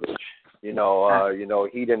privilege. He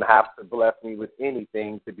didn't have to bless me with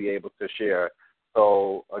anything to be able to share.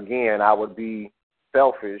 So, again, I would be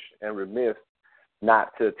selfish and remiss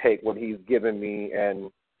not to take what he's given me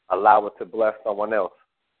and allow it to bless someone else.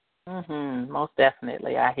 Most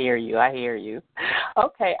definitely. I hear you.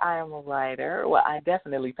 Okay, I am a writer. Well, I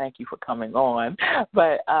definitely thank you for coming on.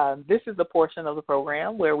 But this is the portion of the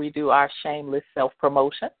program where we do our shameless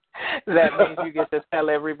self-promotion. That means you get to tell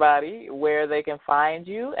everybody where they can find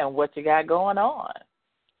you and what you got going on.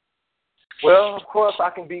 Well, of course, I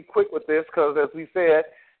can be quick with this because, as we said,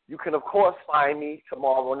 you can, of course, find me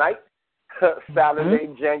tomorrow night, Saturday,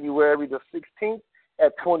 January the 16th,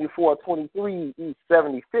 at 2423 East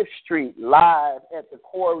 75th Street, live at the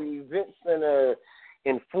Corey Event Center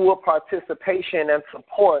in full participation and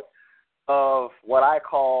support of what I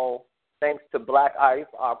call, thanks to Black Ice,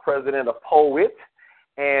 our president of Poet,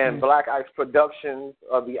 and Black Ice Productions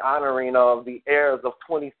of the honoring of the Heirs of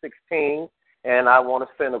 2016. And I want to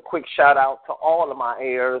send a quick shout-out to all of my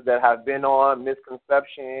heirs that have been on,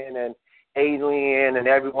 Misconception and Alien and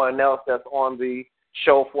everyone else that's on the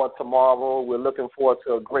show for tomorrow. We're looking forward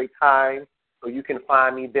to a great time. So you can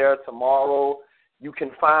find me there tomorrow. You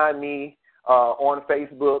can find me on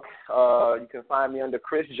Facebook. You can find me under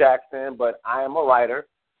Chris Jackson, but I am a writer,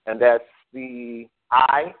 and that's the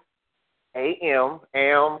I-A-M,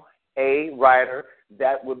 a writer.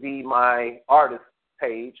 That would be my artist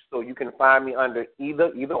page. So you can find me under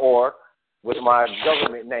either or with my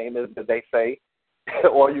government name, as they say,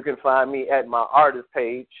 or you can find me at my artist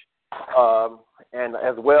page. And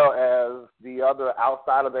as well as the other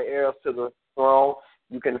outside of the Heirs to the Throne,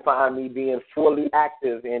 you can find me being fully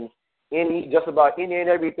active in just about any and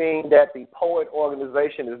everything that the Poet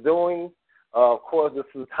organization is doing. Of course, this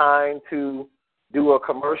is time to do a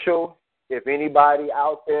commercial. If anybody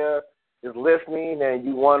out there is listening and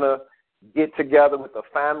you want to get together with a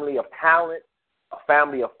family of talent, a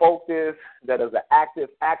family of focus that is an active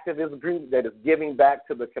activist group that is giving back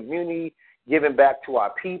to the community, giving back to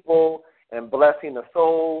our people, and blessing the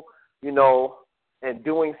soul, and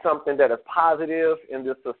doing something that is positive in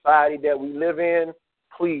the society that we live in,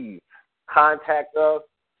 please contact us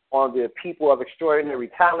on the People of Extraordinary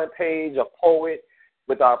Talent page of Poet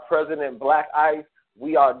with our president, Black Ice.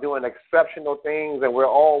 We are doing exceptional things, and we're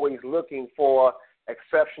always looking for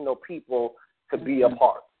exceptional people to be a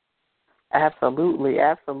part. Absolutely.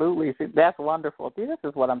 See, that's wonderful. See, this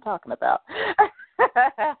is what I'm talking about.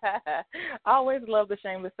 I always love the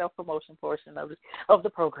shameless self-promotion portion of the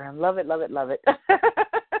program. Love it.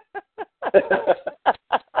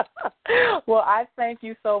 Well, I thank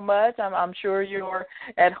you so much. I'm sure you're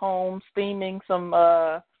at home steaming some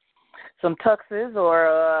tuxes or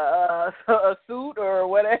a suit or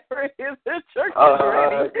whatever it is that you're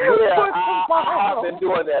ready. I have been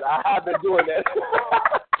doing that.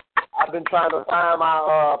 I've been trying to find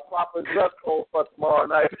my proper dress code for tomorrow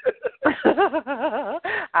night.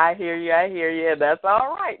 I hear you. That's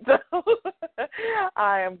all right.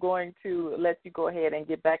 I am going to let you go ahead and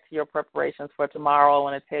get back to your preparations for tomorrow. I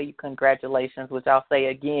want to tell you congratulations, which I'll say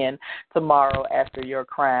again tomorrow after your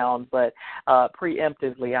crown. But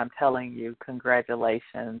preemptively, I'm telling you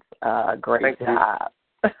congratulations. Great job.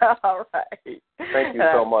 All right. Thank you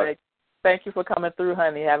so much. Thank you for coming through,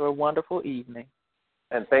 honey. Have a wonderful evening.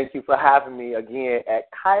 And thank you for having me again at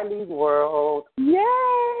Kiley's World. Yay!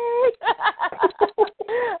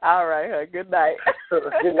 All right, good night.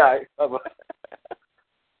 Good night. Bye-bye.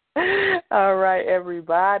 All right,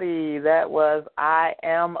 everybody. That was I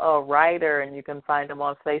Am a Writer, and you can find him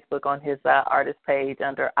on Facebook on his artist page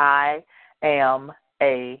under I Am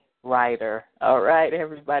a Writer. All right,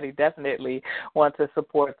 everybody. Definitely want to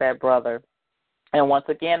support that brother. And once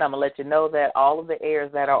again, I'm going to let you know that all of the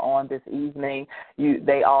heirs that are on this evening,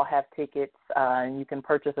 they all have tickets, and you can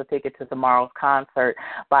purchase a ticket to tomorrow's concert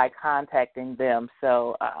by contacting them.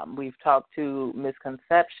 So we've talked to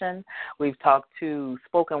Misconception, we've talked to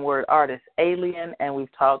spoken word artist Alien, and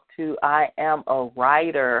we've talked to I Am a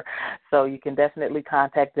Writer. So you can definitely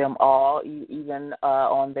contact them all, even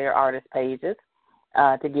on their artist pages.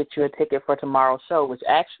 To get you a ticket for tomorrow's show, which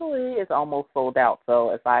actually is almost sold out.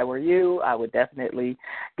 So if I were you, I would definitely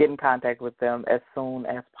get in contact with them as soon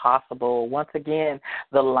as possible. Once again,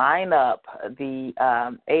 the lineup, the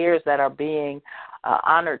heirs that are being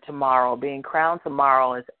honored tomorrow, being crowned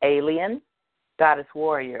tomorrow is Alien, Goddess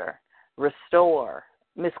Warrior, Restore,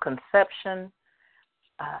 Misconception,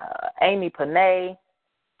 Amy Panay,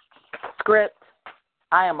 Script,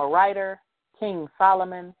 I Am a Writer, King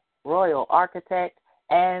Solomon, Royal Architect,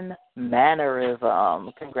 and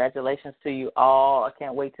Mannerism. Congratulations to you all. I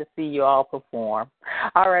can't wait to see you all perform.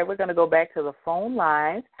 All right, we're going to go back to the phone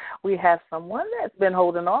lines. We have someone that's been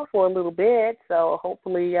holding on for a little bit, so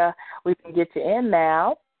hopefully we can get you in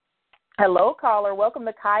now. Hello, caller. Welcome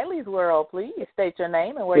to Kiley's World. Please state your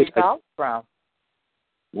name and where you're calling from.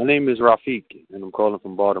 My name is Rafiq, and I'm calling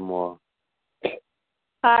from Baltimore.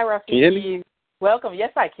 Hi, Rafiki. Can you hear me? Welcome.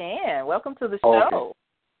 Yes, I can. Welcome to the show.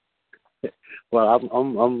 Okay. Well,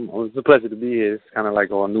 it's a pleasure to be here. It's kind of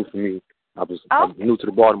like all new for me. I'm new to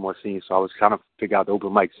the Baltimore scene, so I was trying to figure out the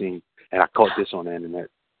open mic scene, and I caught this on the internet.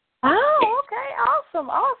 Oh, okay.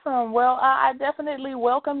 Awesome. Well, I definitely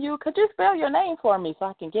welcome you. Could you spell your name for me so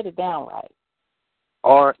I can get it down right?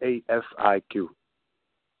 Rafiq.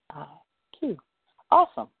 Q.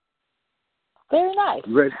 Awesome. Very nice.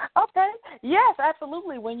 You ready? Okay. Yes,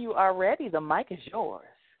 absolutely. When you are ready, the mic is yours.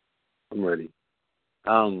 I'm ready.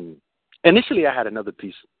 Initially, I had another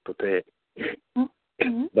piece prepared,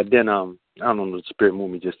 but then I don't know, the spirit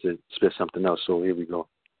moved me just to spit something else. So here we go.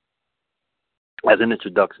 As an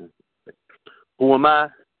introduction, who am I?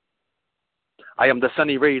 I am the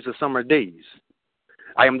sunny rays of summer days.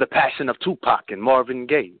 I am the passion of Tupac and Marvin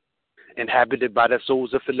Gaye, inhabited by the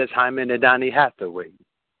souls of Phyllis Hyman and Donny Hathaway.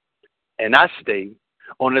 And I stay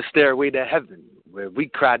on the stairway to heaven, where we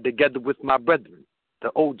cried together with my brethren,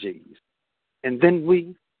 the OJs. And then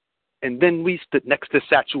we stood next to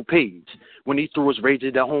Satchel Paige when he threw his rage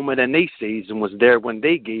at the home of the naysays and was there when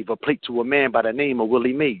they gave a plate to a man by the name of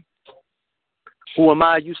Willie Mays. Who am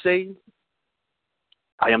I, you say?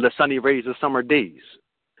 I am the sunny rays of summer days,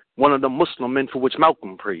 one of the Muslim men for which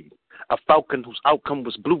Malcolm prayed, a falcon whose outcome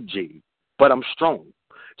was blue jay, but I'm strong.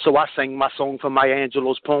 So I sang my song from Maya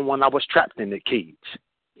Angelou's poem when I was trapped in the cage.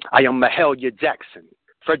 I am Mahalia Jackson,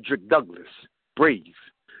 Frederick Douglass, brave,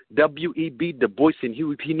 W.E.B. Du Bois and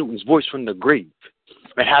Huey P. Newton's voice from the grave.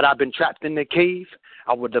 And had I been trapped in the cave,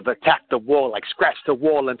 I would have attacked the wall, like scratched the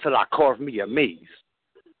wall until I carved me a maze.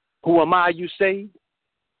 Who am I, you say?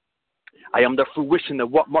 I am the fruition of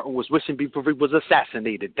what Martin was wishing before he was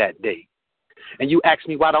assassinated that day. And you ask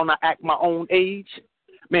me why don't I act my own age?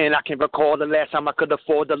 Man, I can recall the last time I could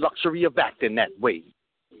afford the luxury of acting that way.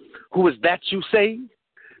 Who is that, you say?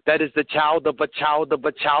 That is the child of a child of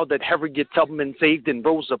a child that Harriet Tubman saved and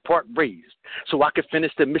Rosa Parks raised, so I could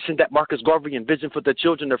finish the mission that Marcus Garvey envisioned for the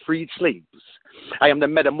children of freed slaves. I am the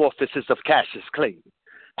metamorphosis of Cassius Clay,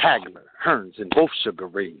 Hagler, Hearns, and both Sugar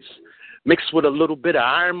Rays, mixed with a little bit of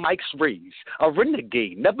Iron Mike's rays. A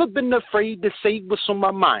renegade, never been afraid to say what's on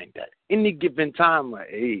my mind at any given time.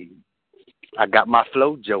 Hey, I got my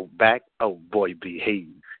flow joke back. Oh boy, behave.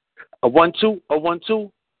 A 1 2, a 1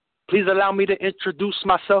 2. Please allow me to introduce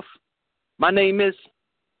myself. My name is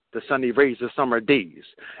the sunny rays of summer days,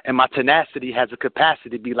 and my tenacity has a capacity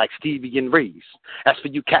to be like Stevie and Ray's. As for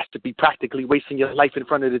you cats to be practically wasting your life in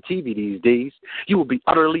front of the TV these days, you will be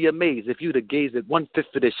utterly amazed if you'd have gazed at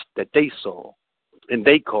 1/5 of this that they saw. And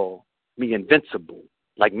they call me invincible,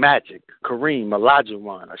 like Magic, Kareem,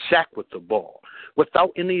 Olajuwon, or Shaq with the ball,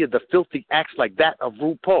 without any of the filthy acts like that of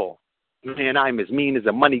RuPaul. Man, I'm as mean as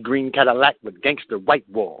a money green Cadillac with gangster white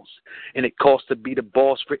walls, and it costs to be the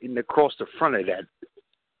boss written across the front of that.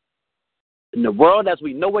 And the world as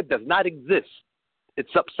we know it does not exist.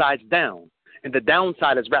 It's upside down, and the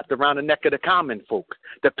downside is wrapped around the neck of the common folk.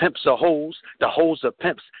 The pimps are hoes, the hoes are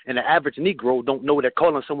pimps, and the average Negro don't know that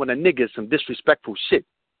calling someone a nigga is some disrespectful shit.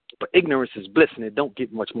 But ignorance is bliss, and it don't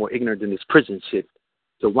get much more ignorant than this prison shit.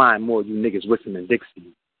 So why more you niggas whistling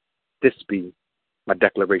Dixie? This be my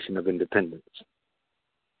Declaration of Independence.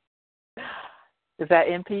 Is that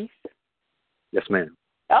in peace? Yes, ma'am.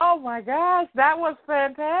 Oh, my gosh. That was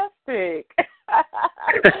fantastic.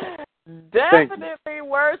 Definitely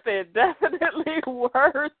worth it. Definitely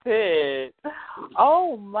worth it.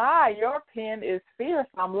 Oh, my. Your pen is fierce.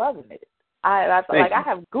 I'm loving it. I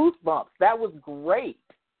have goosebumps. That was great.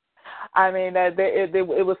 I mean,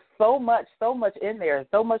 it was so much in there,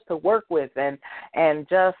 so much to work with, and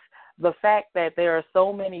just the fact that there are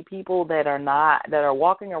so many people that are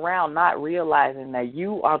walking around not realizing that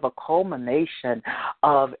you are the culmination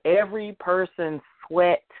of every person's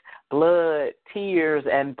sweat, blood, tears,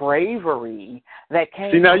 and bravery that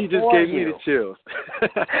came. See, now you just gave me the chills.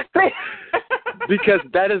 Because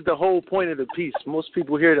that is the whole point of the piece. Most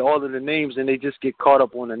people hear all of the names and they just get caught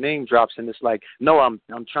up on the name drops, and it's like, no, I'm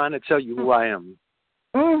trying to tell you who I am.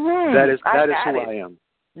 Mm-hmm. That is who I am.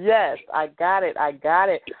 Yes, I got it.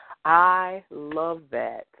 I love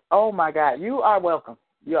that. Oh, my God. You are welcome.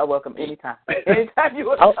 You are welcome anytime. Anytime you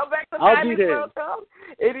want to come back to Kiley's, welcome.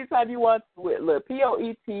 Anytime you want to. Look,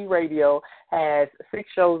 POET Radio has 6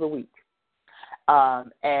 shows a week.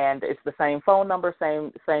 And it's the same phone number,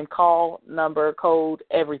 same call number, code,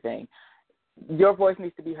 everything. Your voice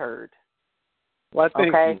needs to be heard. Well,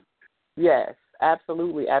 thank you. Yes.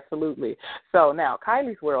 Absolutely. So now,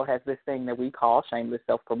 Kiley's World has this thing that we call shameless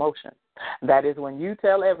self-promotion. That is when you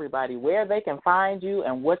tell everybody where they can find you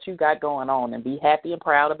and what you got going on and be happy and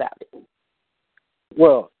proud about it.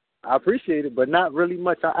 Well, I appreciate it, but not really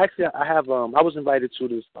much. I have I was invited to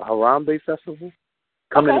this Harambe festival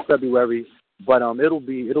coming in February, but it'll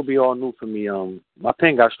be all new for me. My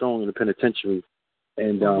pen got strong in the penitentiary,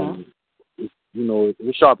 and it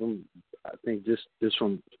was sharpened. I think just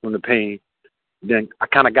from the pain. Then I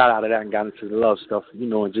kind of got out of that and got into the love stuff,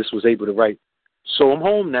 and just was able to write. So I'm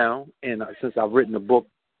home now, and since I've written a book,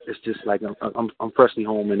 it's just like I'm freshly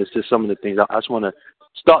home, and it's just some of the things I just want to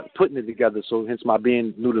start putting it together. So hence my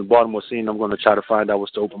being new to the Baltimore scene, I'm going to try to find out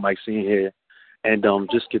what's the open mic scene here, and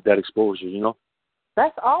just get that exposure,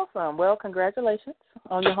 That's awesome. Well, congratulations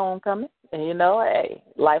on your homecoming, and hey,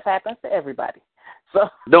 life happens to everybody. So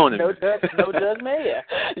don't it? No judgment here.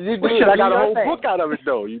 I got a whole book out of it,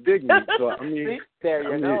 though. You dig me? So I mean, see,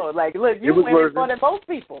 there you go. Like, look, you went in front of most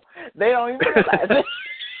people. They don't even realize it.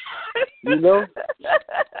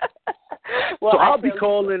 Well, so I'll be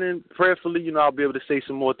calling in prayerfully. I'll be able to say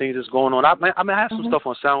some more things that's going on. I have some stuff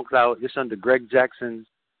on SoundCloud. It's under Greg Jackson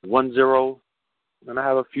 10, and I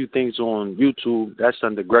have a few things on YouTube. That's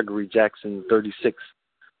under Gregory Jackson 36.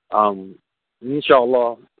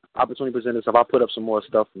 Inshallah. Opportunity presented stuff. I'll put up some more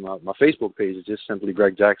stuff on my Facebook page. It's just simply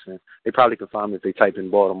Greg Jackson. They probably can find me if they type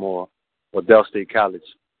in Baltimore or Dell State College.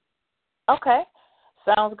 Okay.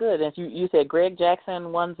 Sounds good. And you said Greg Jackson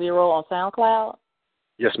 10 on SoundCloud?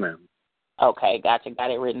 Yes, ma'am. Okay, gotcha.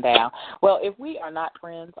 Got it written down. Well, if we are not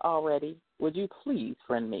friends already, would you please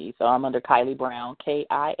friend me? So I'm under Kiley Brown,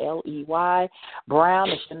 Kiley Brown.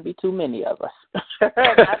 There shouldn't be too many of us.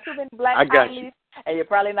 Not too many black Kileys, and you're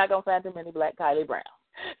probably not going to find too many black Kiley Browns.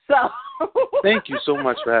 So thank you so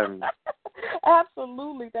much for having me.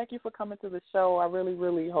 Absolutely. Thank you for coming to the show. I really,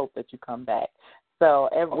 really hope that you come back. So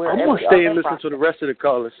I'm going to stay and listen to the rest of the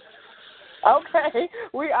callers. Okay.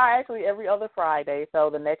 We are actually every other Friday, so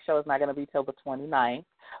the next show is not going to be till the 29th,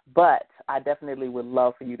 but I definitely would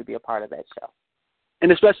love for you to be a part of that show.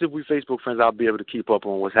 And especially if we Facebook friends, I'll be able to keep up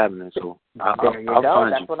on what's happening. So there you go.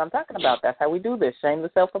 That's what I'm talking about. That's how we do this.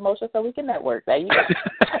 Shameless self-promotion so we can network. There you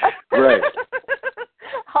go. Right.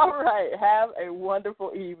 All right. Have a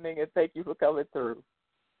wonderful evening, and thank you for coming through.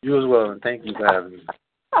 You as well, and thank you for having me.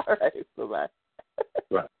 All right. Bye-bye.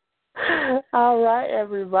 Bye. All right,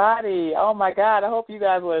 everybody. Oh, my God. I hope you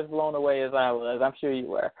guys were as blown away as I was. I'm sure you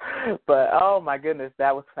were. But, oh, my goodness,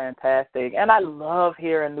 that was fantastic. And I love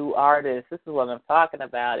hearing new artists. This is what I'm talking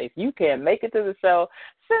about. If you can't make it to the show,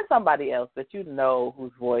 send somebody else that you know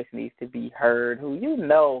whose voice needs to be heard, who you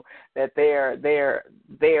know that their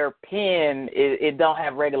pen, it don't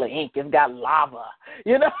have regular ink. It's got lava.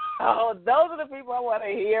 Those are the people I want to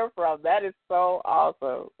hear from. That is so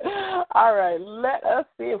awesome. All right, let us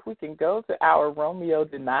see if we can go to our Romeo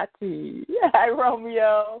Donati. Hi,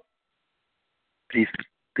 Romeo. Peace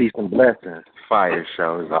and blessings. Fire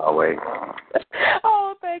show as always.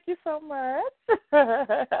 Oh, thank you so much.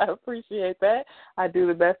 I appreciate that. I do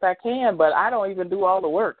the best I can, but I don't even do all the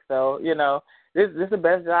work. So, this is the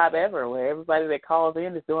best job ever, where everybody that calls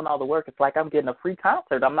in is doing all the work. It's like I'm getting a free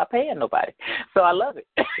concert. I'm not paying nobody. So I love it.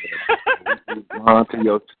 You've gone to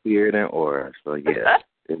your spirit and aura. So, yeah,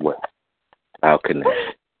 it was. I'll connect.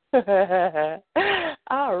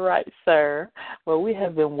 All right, sir. Well, we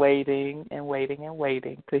have been waiting and waiting and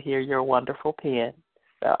waiting to hear your wonderful pen.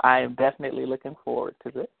 So I am definitely looking forward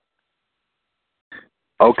to this.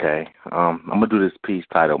 Okay. I'm going to do this piece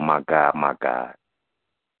titled, My God, My God.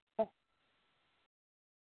 Okay.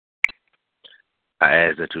 I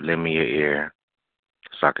ask that you lend me your ear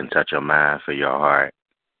so I can touch your mind, feel your heart,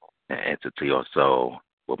 and enter to your soul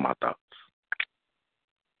with my thoughts.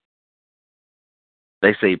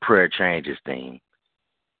 They say prayer changes things.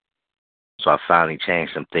 So I finally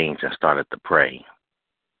changed some things and started to pray.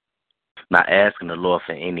 Not asking the Lord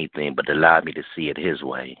for anything, but allowed me to see it His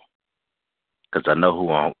way. Because I know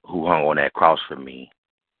who hung on that cross for me.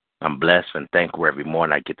 I'm blessed and thankful every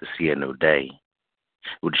morning I get to see a new day.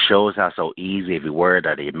 Which shows how so easy every word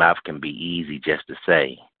out of your mouth can be easy just to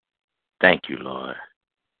say. Thank you, Lord.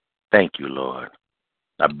 Thank you, Lord.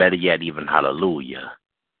 Or better yet, even hallelujah.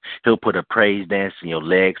 He'll put a praise dance in your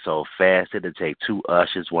legs so fast it'll take two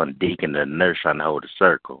ushers, one deacon, and a nurse trying to hold a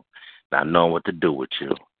circle, not knowing what to do with you.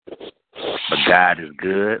 But God is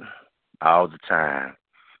good all the time.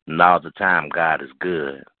 And all the time, God is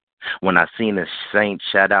good. When I seen a saint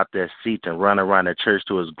shout out their seats and run around the church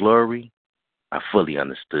to His glory, I fully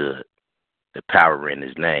understood the power in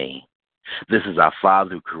His name. This is our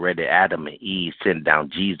Father who created Adam and Eve, sent down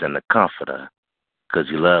Jesus and the Comforter, because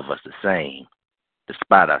He loves us the same.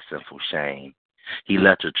 Despite our sinful shame, He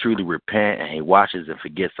lets us truly repent, and He washes and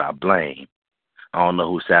forgets our blame. I don't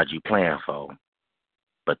know whose side you playing for,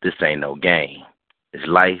 but this ain't no game. It's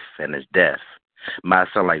life and it's death. Might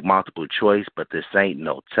sound like multiple choice, but this ain't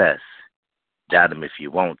no test. Doubt him if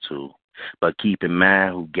you want to. But keep in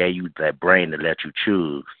mind who gave you that brain to let you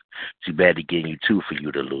choose. Too bad he gave you two for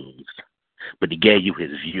you to lose. But he gave you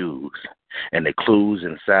his views and the clues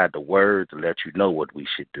inside the word to let you know what we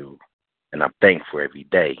should do. And I'm thankful every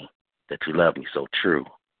day that you love me so true.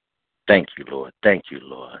 Thank you, Lord. Thank you,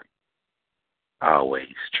 Lord.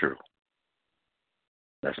 Always true.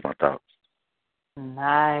 That's my thoughts.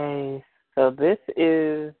 Nice. So this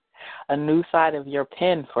is a new side of your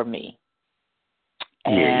pen for me.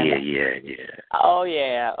 And Yeah. Oh,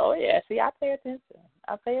 yeah. See, I pay attention.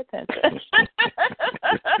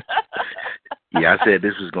 Yeah, I said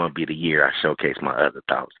this was going to be the year I showcase my other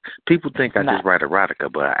thoughts. People think I just write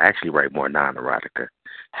erotica, but I actually write more non-erotica.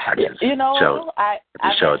 I just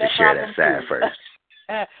chose to share that side first.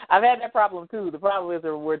 I've had that problem, too. The problem is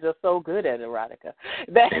that we're just so good at erotica.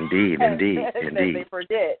 Indeed. That they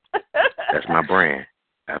forget. That's my brand.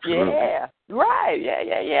 Absolutely. Yeah, right.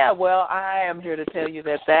 Yeah. Well, I am here to tell you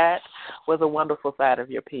that was a wonderful side of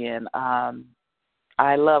your pen.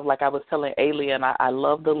 I love, like I was telling Alien, I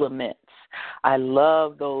love the laments. I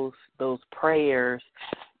love those prayers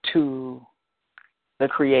to the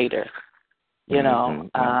Creator. You know,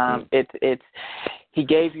 it's He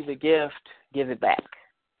gave you the gift, give it back.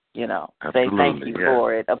 You know, say thank you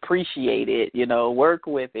for it, appreciate it, you know, work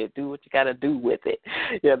with it, do what you got to do with it,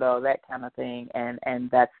 you know, that kind of thing. And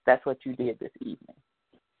that's what you did this evening.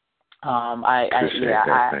 I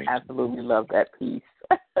absolutely love that piece.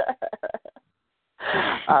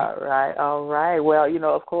 All right. Well, you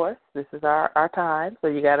know, of course, this is our time, so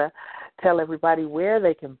you got to tell everybody where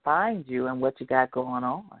they can find you and what you got going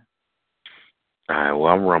on. All right.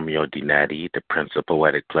 Well, I'm Romeo D. Natty, the Prince of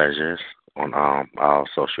Poetic Pleasures, on all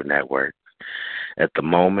social networks. At the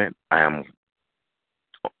moment, I am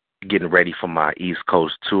getting ready for my East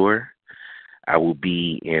Coast tour. I will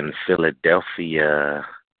be in Philadelphia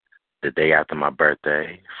the day after my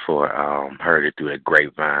birthday for Heard It Through the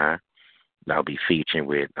Grapevine. I'll be featuring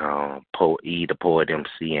with the Poet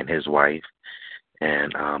MC and his wife,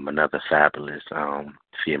 and another fabulous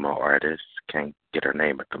female artist. Can't get her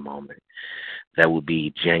name at the moment. That will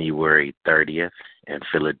be January 30th in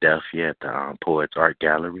Philadelphia at the Poets Art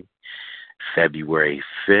Gallery. February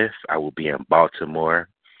 5th, I will be in Baltimore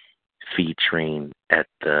featuring at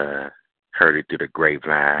the Heard It Through the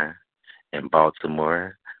Grapevine in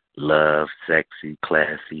Baltimore. Love, sexy,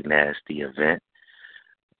 classy, nasty event.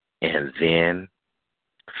 And then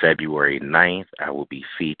February 9th, I will be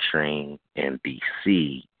featuring in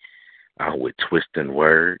D.C. With Twisting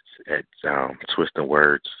Words at Twisting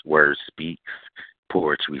Words, Words Speaks,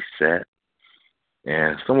 Poetry Set.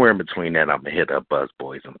 And somewhere in between that, I'm going to hit up Buzz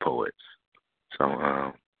Boys and Poets.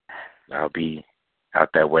 So I'll be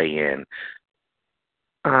out that way in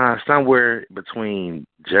somewhere between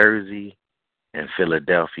Jersey and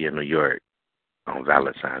Philadelphia, New York. On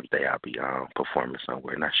Valentine's Day, I'll be performing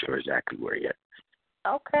somewhere. Not sure exactly where yet.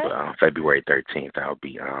 Okay. But February 13th, I'll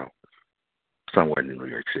be somewhere in the New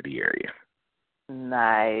York City area.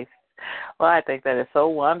 Nice. Well, I think that is so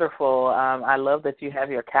wonderful. I love that you have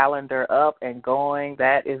your calendar up and going.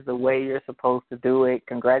 That is the way you're supposed to do it.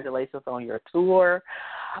 Congratulations on your tour.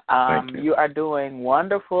 Thank you. You are doing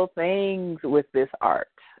wonderful things with this art.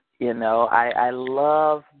 You know, I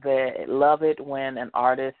love it when an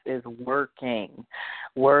artist is working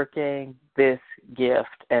this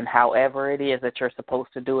gift, and however it is that you're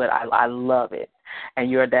supposed to do it, I love it.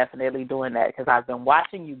 And you're definitely doing that because I've been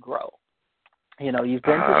watching you grow. You know, you've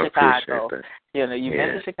been to Chicago. You know, you've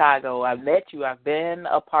been to Chicago. I've met you. I've been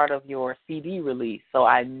a part of your CD release. So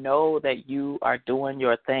I know that you are doing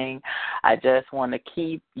your thing. I just want to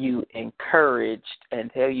keep you encouraged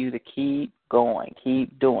and tell you to keep going,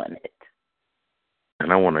 keep doing it.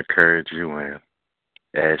 And I want to encourage you and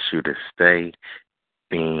ask you to stay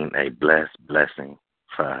being a blessed blessing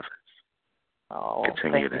for others. Oh,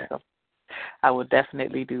 continue thank that. You. I will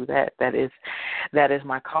definitely do that. That is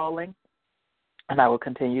my calling. And I will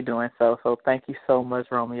continue doing so. So thank you so much,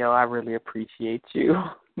 Romeo. I really appreciate you.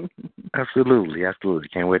 Absolutely.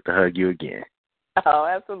 Can't wait to hug you again. Oh,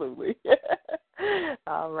 absolutely.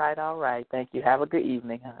 All right. Thank you. Have a good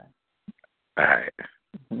evening, hon. All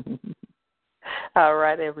right. All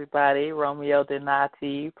right, everybody. Romeo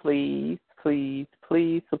Donati, please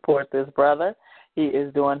support this brother. He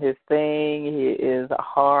is doing his thing. He is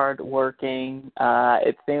hard working.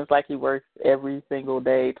 It seems like he works every single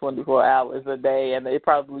day, 24 hours a day, and it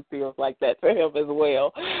probably feels like that for him as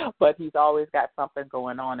well. But he's always got something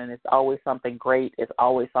going on, and it's always something great. It's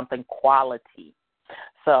always something quality.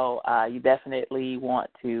 So you definitely want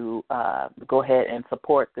to go ahead and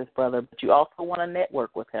support this brother, but you also want to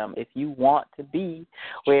network with him. If you want to be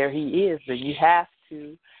where he is, then you have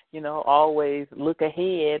to, always look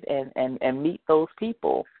ahead and meet those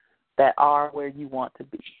people that are where you want to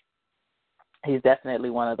be. He's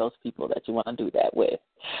definitely one of those people that you want to do that with.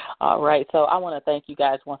 All right, so I want to thank you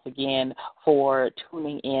guys once again for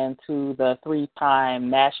tuning in to the 3-time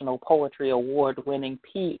National Poetry Award-winning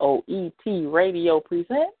POET Radio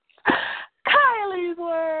presents Kiley's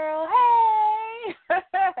World. Hey!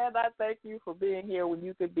 And I thank you for being here when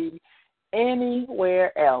you could be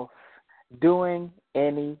anywhere else doing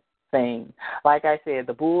anything. Like I said,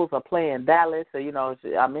 the Bulls are playing Dallas, so,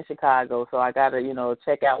 I'm in Chicago, so I got to,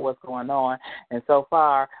 check out what's going on. And so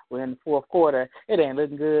far, we're in the fourth quarter. It ain't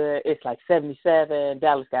looking good. It's like 77.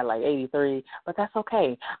 Dallas got like 83, but that's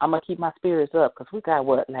okay. I'm going to keep my spirits up because we got,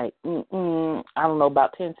 I don't know,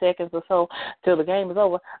 about 10 seconds or so till the game is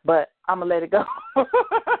over, but I'm going to let it go.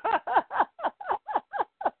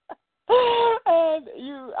 And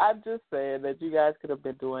I'm just saying that you guys could have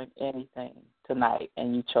been doing anything tonight,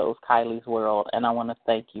 and you chose Kiley's World, and I want to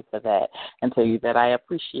thank you for that and tell you that I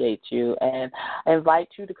appreciate you, and I invite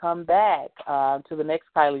you to come back to the next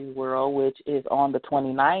Kiley's World, which is on the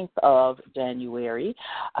 29th of January.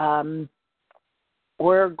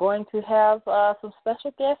 We're going to have some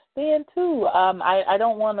special guests then, too. I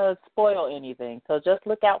don't want to spoil anything, so just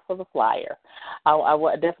look out for the flyer.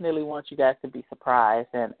 I definitely want you guys to be surprised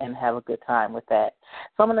and have a good time with that.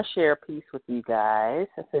 So I'm going to share a piece with you guys.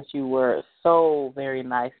 Since you were so very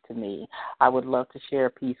nice to me, I would love to share a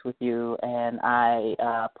piece with you, and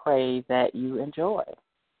I pray that you enjoy.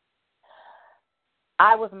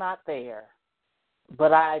 I was not there,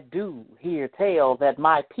 but I do hear tell that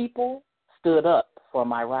my people stood up for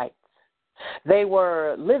my rights. They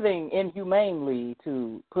were living inhumanely,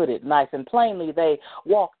 to put it nice and plainly. They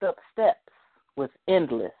walked up steps with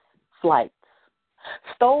endless flights,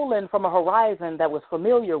 stolen from a horizon that was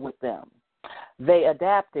familiar with them. They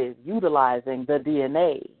adapted, utilizing the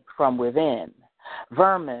DNA from within.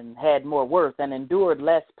 Vermin had more worth and endured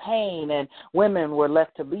less pain, and women were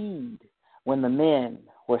left to lead when the men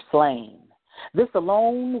were slain. This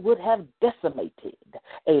alone would have decimated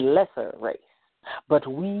a lesser race. But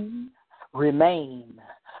we remain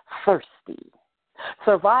thirsty.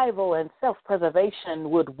 Survival and self-preservation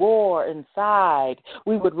would war inside.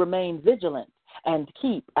 We would remain vigilant and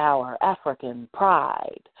keep our African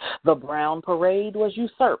pride. The brown parade was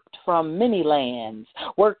usurped from many lands,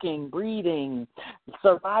 working, breeding,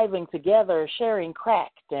 surviving together, sharing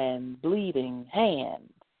cracked and bleeding hands.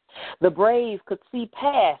 The brave could see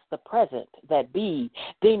past the present that be,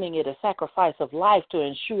 deeming it a sacrifice of life to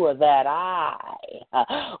ensure that I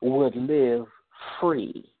would live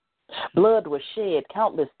free. Blood was shed,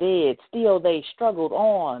 countless dead, still they struggled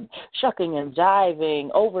on, shucking and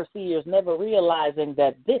jiving, overseers never realizing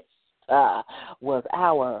that this was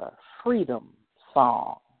our freedom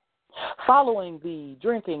song. Following the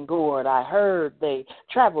drinking gourd, I heard they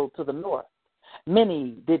traveled to the north.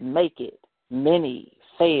 Many didn't make it, many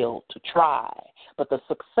failed to try, but the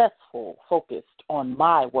successful focused on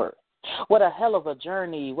my worth. What a hell of a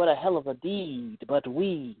journey, what a hell of a deed, but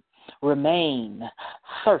we remain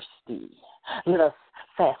thirsty. Let us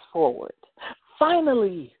fast forward.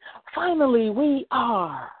 Finally, we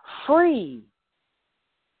are free.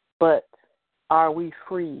 But are we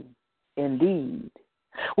free indeed?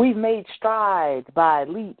 We've made strides by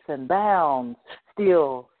leaps and bounds,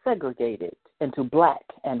 still segregated into black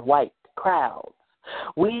and white crowds.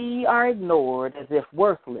 We are ignored as if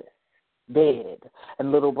worthless, dead,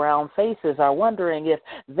 and little brown faces are wondering if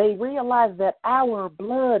they realize that our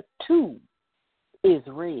blood, too, is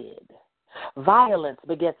red. Violence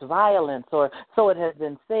begets violence, or so it has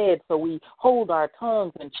been said, so we hold our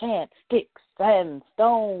tongues and chant sticks and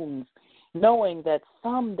stones, knowing that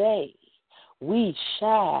someday we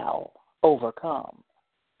shall overcome.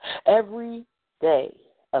 Every day,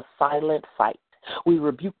 a silent fight. We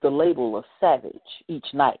rebuke the label of savage each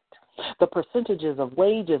night. The percentages of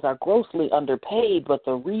wages are grossly underpaid, but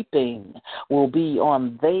the reaping will be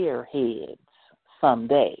on their heads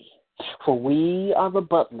someday. For we are the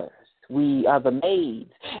butlers, we are the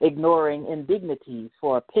maids, ignoring indignities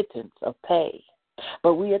for a pittance of pay.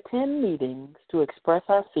 But we attend meetings to express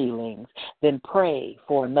our feelings, then pray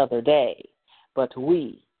for another day. But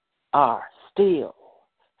we are still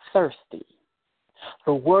thirsty.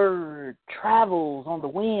 The word travels on the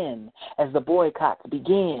wind as the boycotts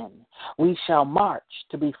begin. We shall march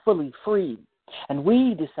to be fully free, and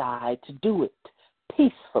we decide to do it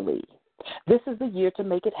peacefully. This is the year to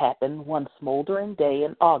make it happen, one smoldering day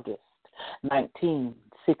in August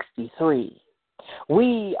 1963.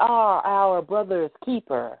 We are our brother's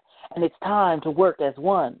keeper, and it's time to work as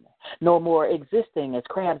one. No more existing as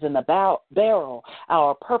crabs in a barrel.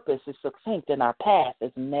 Our purpose is succinct and our path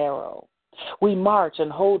is narrow. We march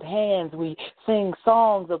and hold hands. We sing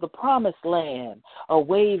songs of the promised land, a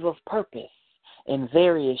wave of purpose in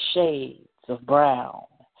various shades of brown.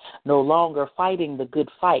 No longer fighting the good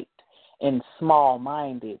fight in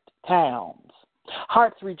small-minded towns.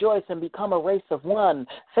 Hearts rejoice and become a race of one.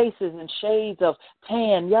 Faces in shades of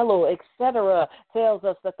tan, yellow, etc. tells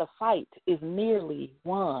us that the fight is nearly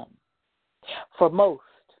won. For most,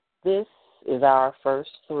 this is our first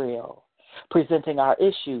thrill, presenting our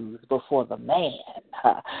issues before the man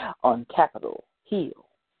on Capitol Hill.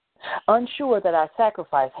 Unsure that our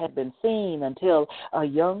sacrifice had been seen until a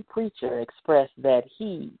young preacher expressed that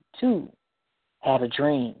he, too, had a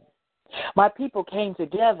dream. My people came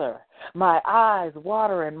together, my eyes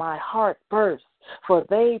water and my heart burst, for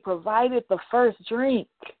they provided the first drink.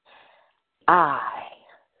 I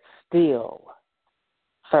still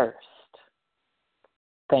thirst.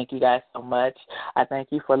 Thank you guys so much. I thank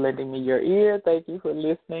you for lending me your ear. Thank you for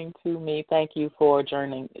listening to me. Thank you for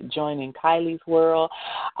joining Kiley'S World.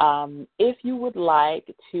 If you would like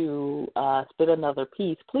to spit another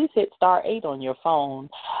piece, please hit *8 on your phone.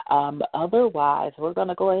 Otherwise, we're going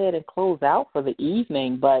to go ahead and close out for the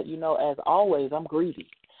evening. But, as always, I'm greedy.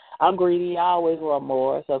 I always want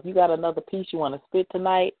more. So if you got another piece you want to spit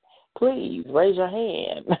tonight, please raise your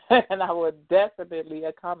hand, and I will definitely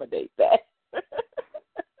accommodate that.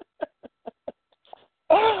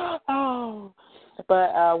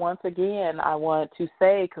 But once again, I want to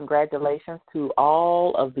say congratulations to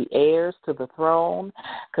all of the heirs to the throne.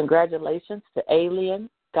 Congratulations to Alien,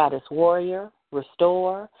 Goddess Warrior,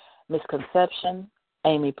 Restore, Misconception,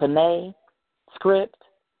 Amy Panay, Script,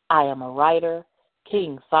 I Am a Writer,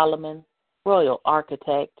 King Solomon, Royal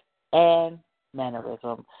Architect, and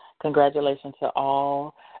Mannerism. Congratulations to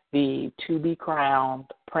all the to-be-crowned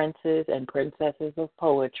princes and princesses of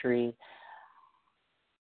poetry.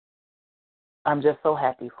 I'm just so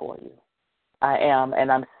happy for you. I am,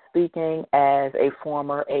 and I'm speaking as a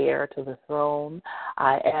former heir to the throne.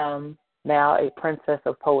 I am now a princess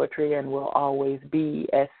of poetry and will always be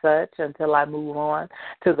as such until I move on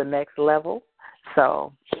to the next level.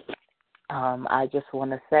 So I just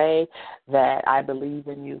want to say that I believe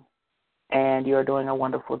in you, and you're doing a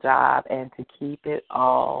wonderful job, and to keep it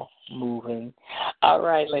all moving. All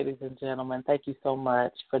right, ladies and gentlemen, thank you so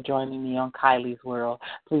much for joining me on Kiley'S World.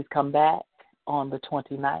 Please come back on the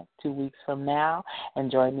 29th, 2 weeks from now,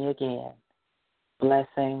 and join me again.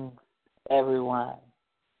 Blessings, everyone.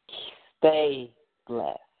 Stay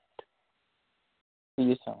blessed. See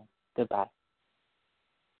you soon. Goodbye.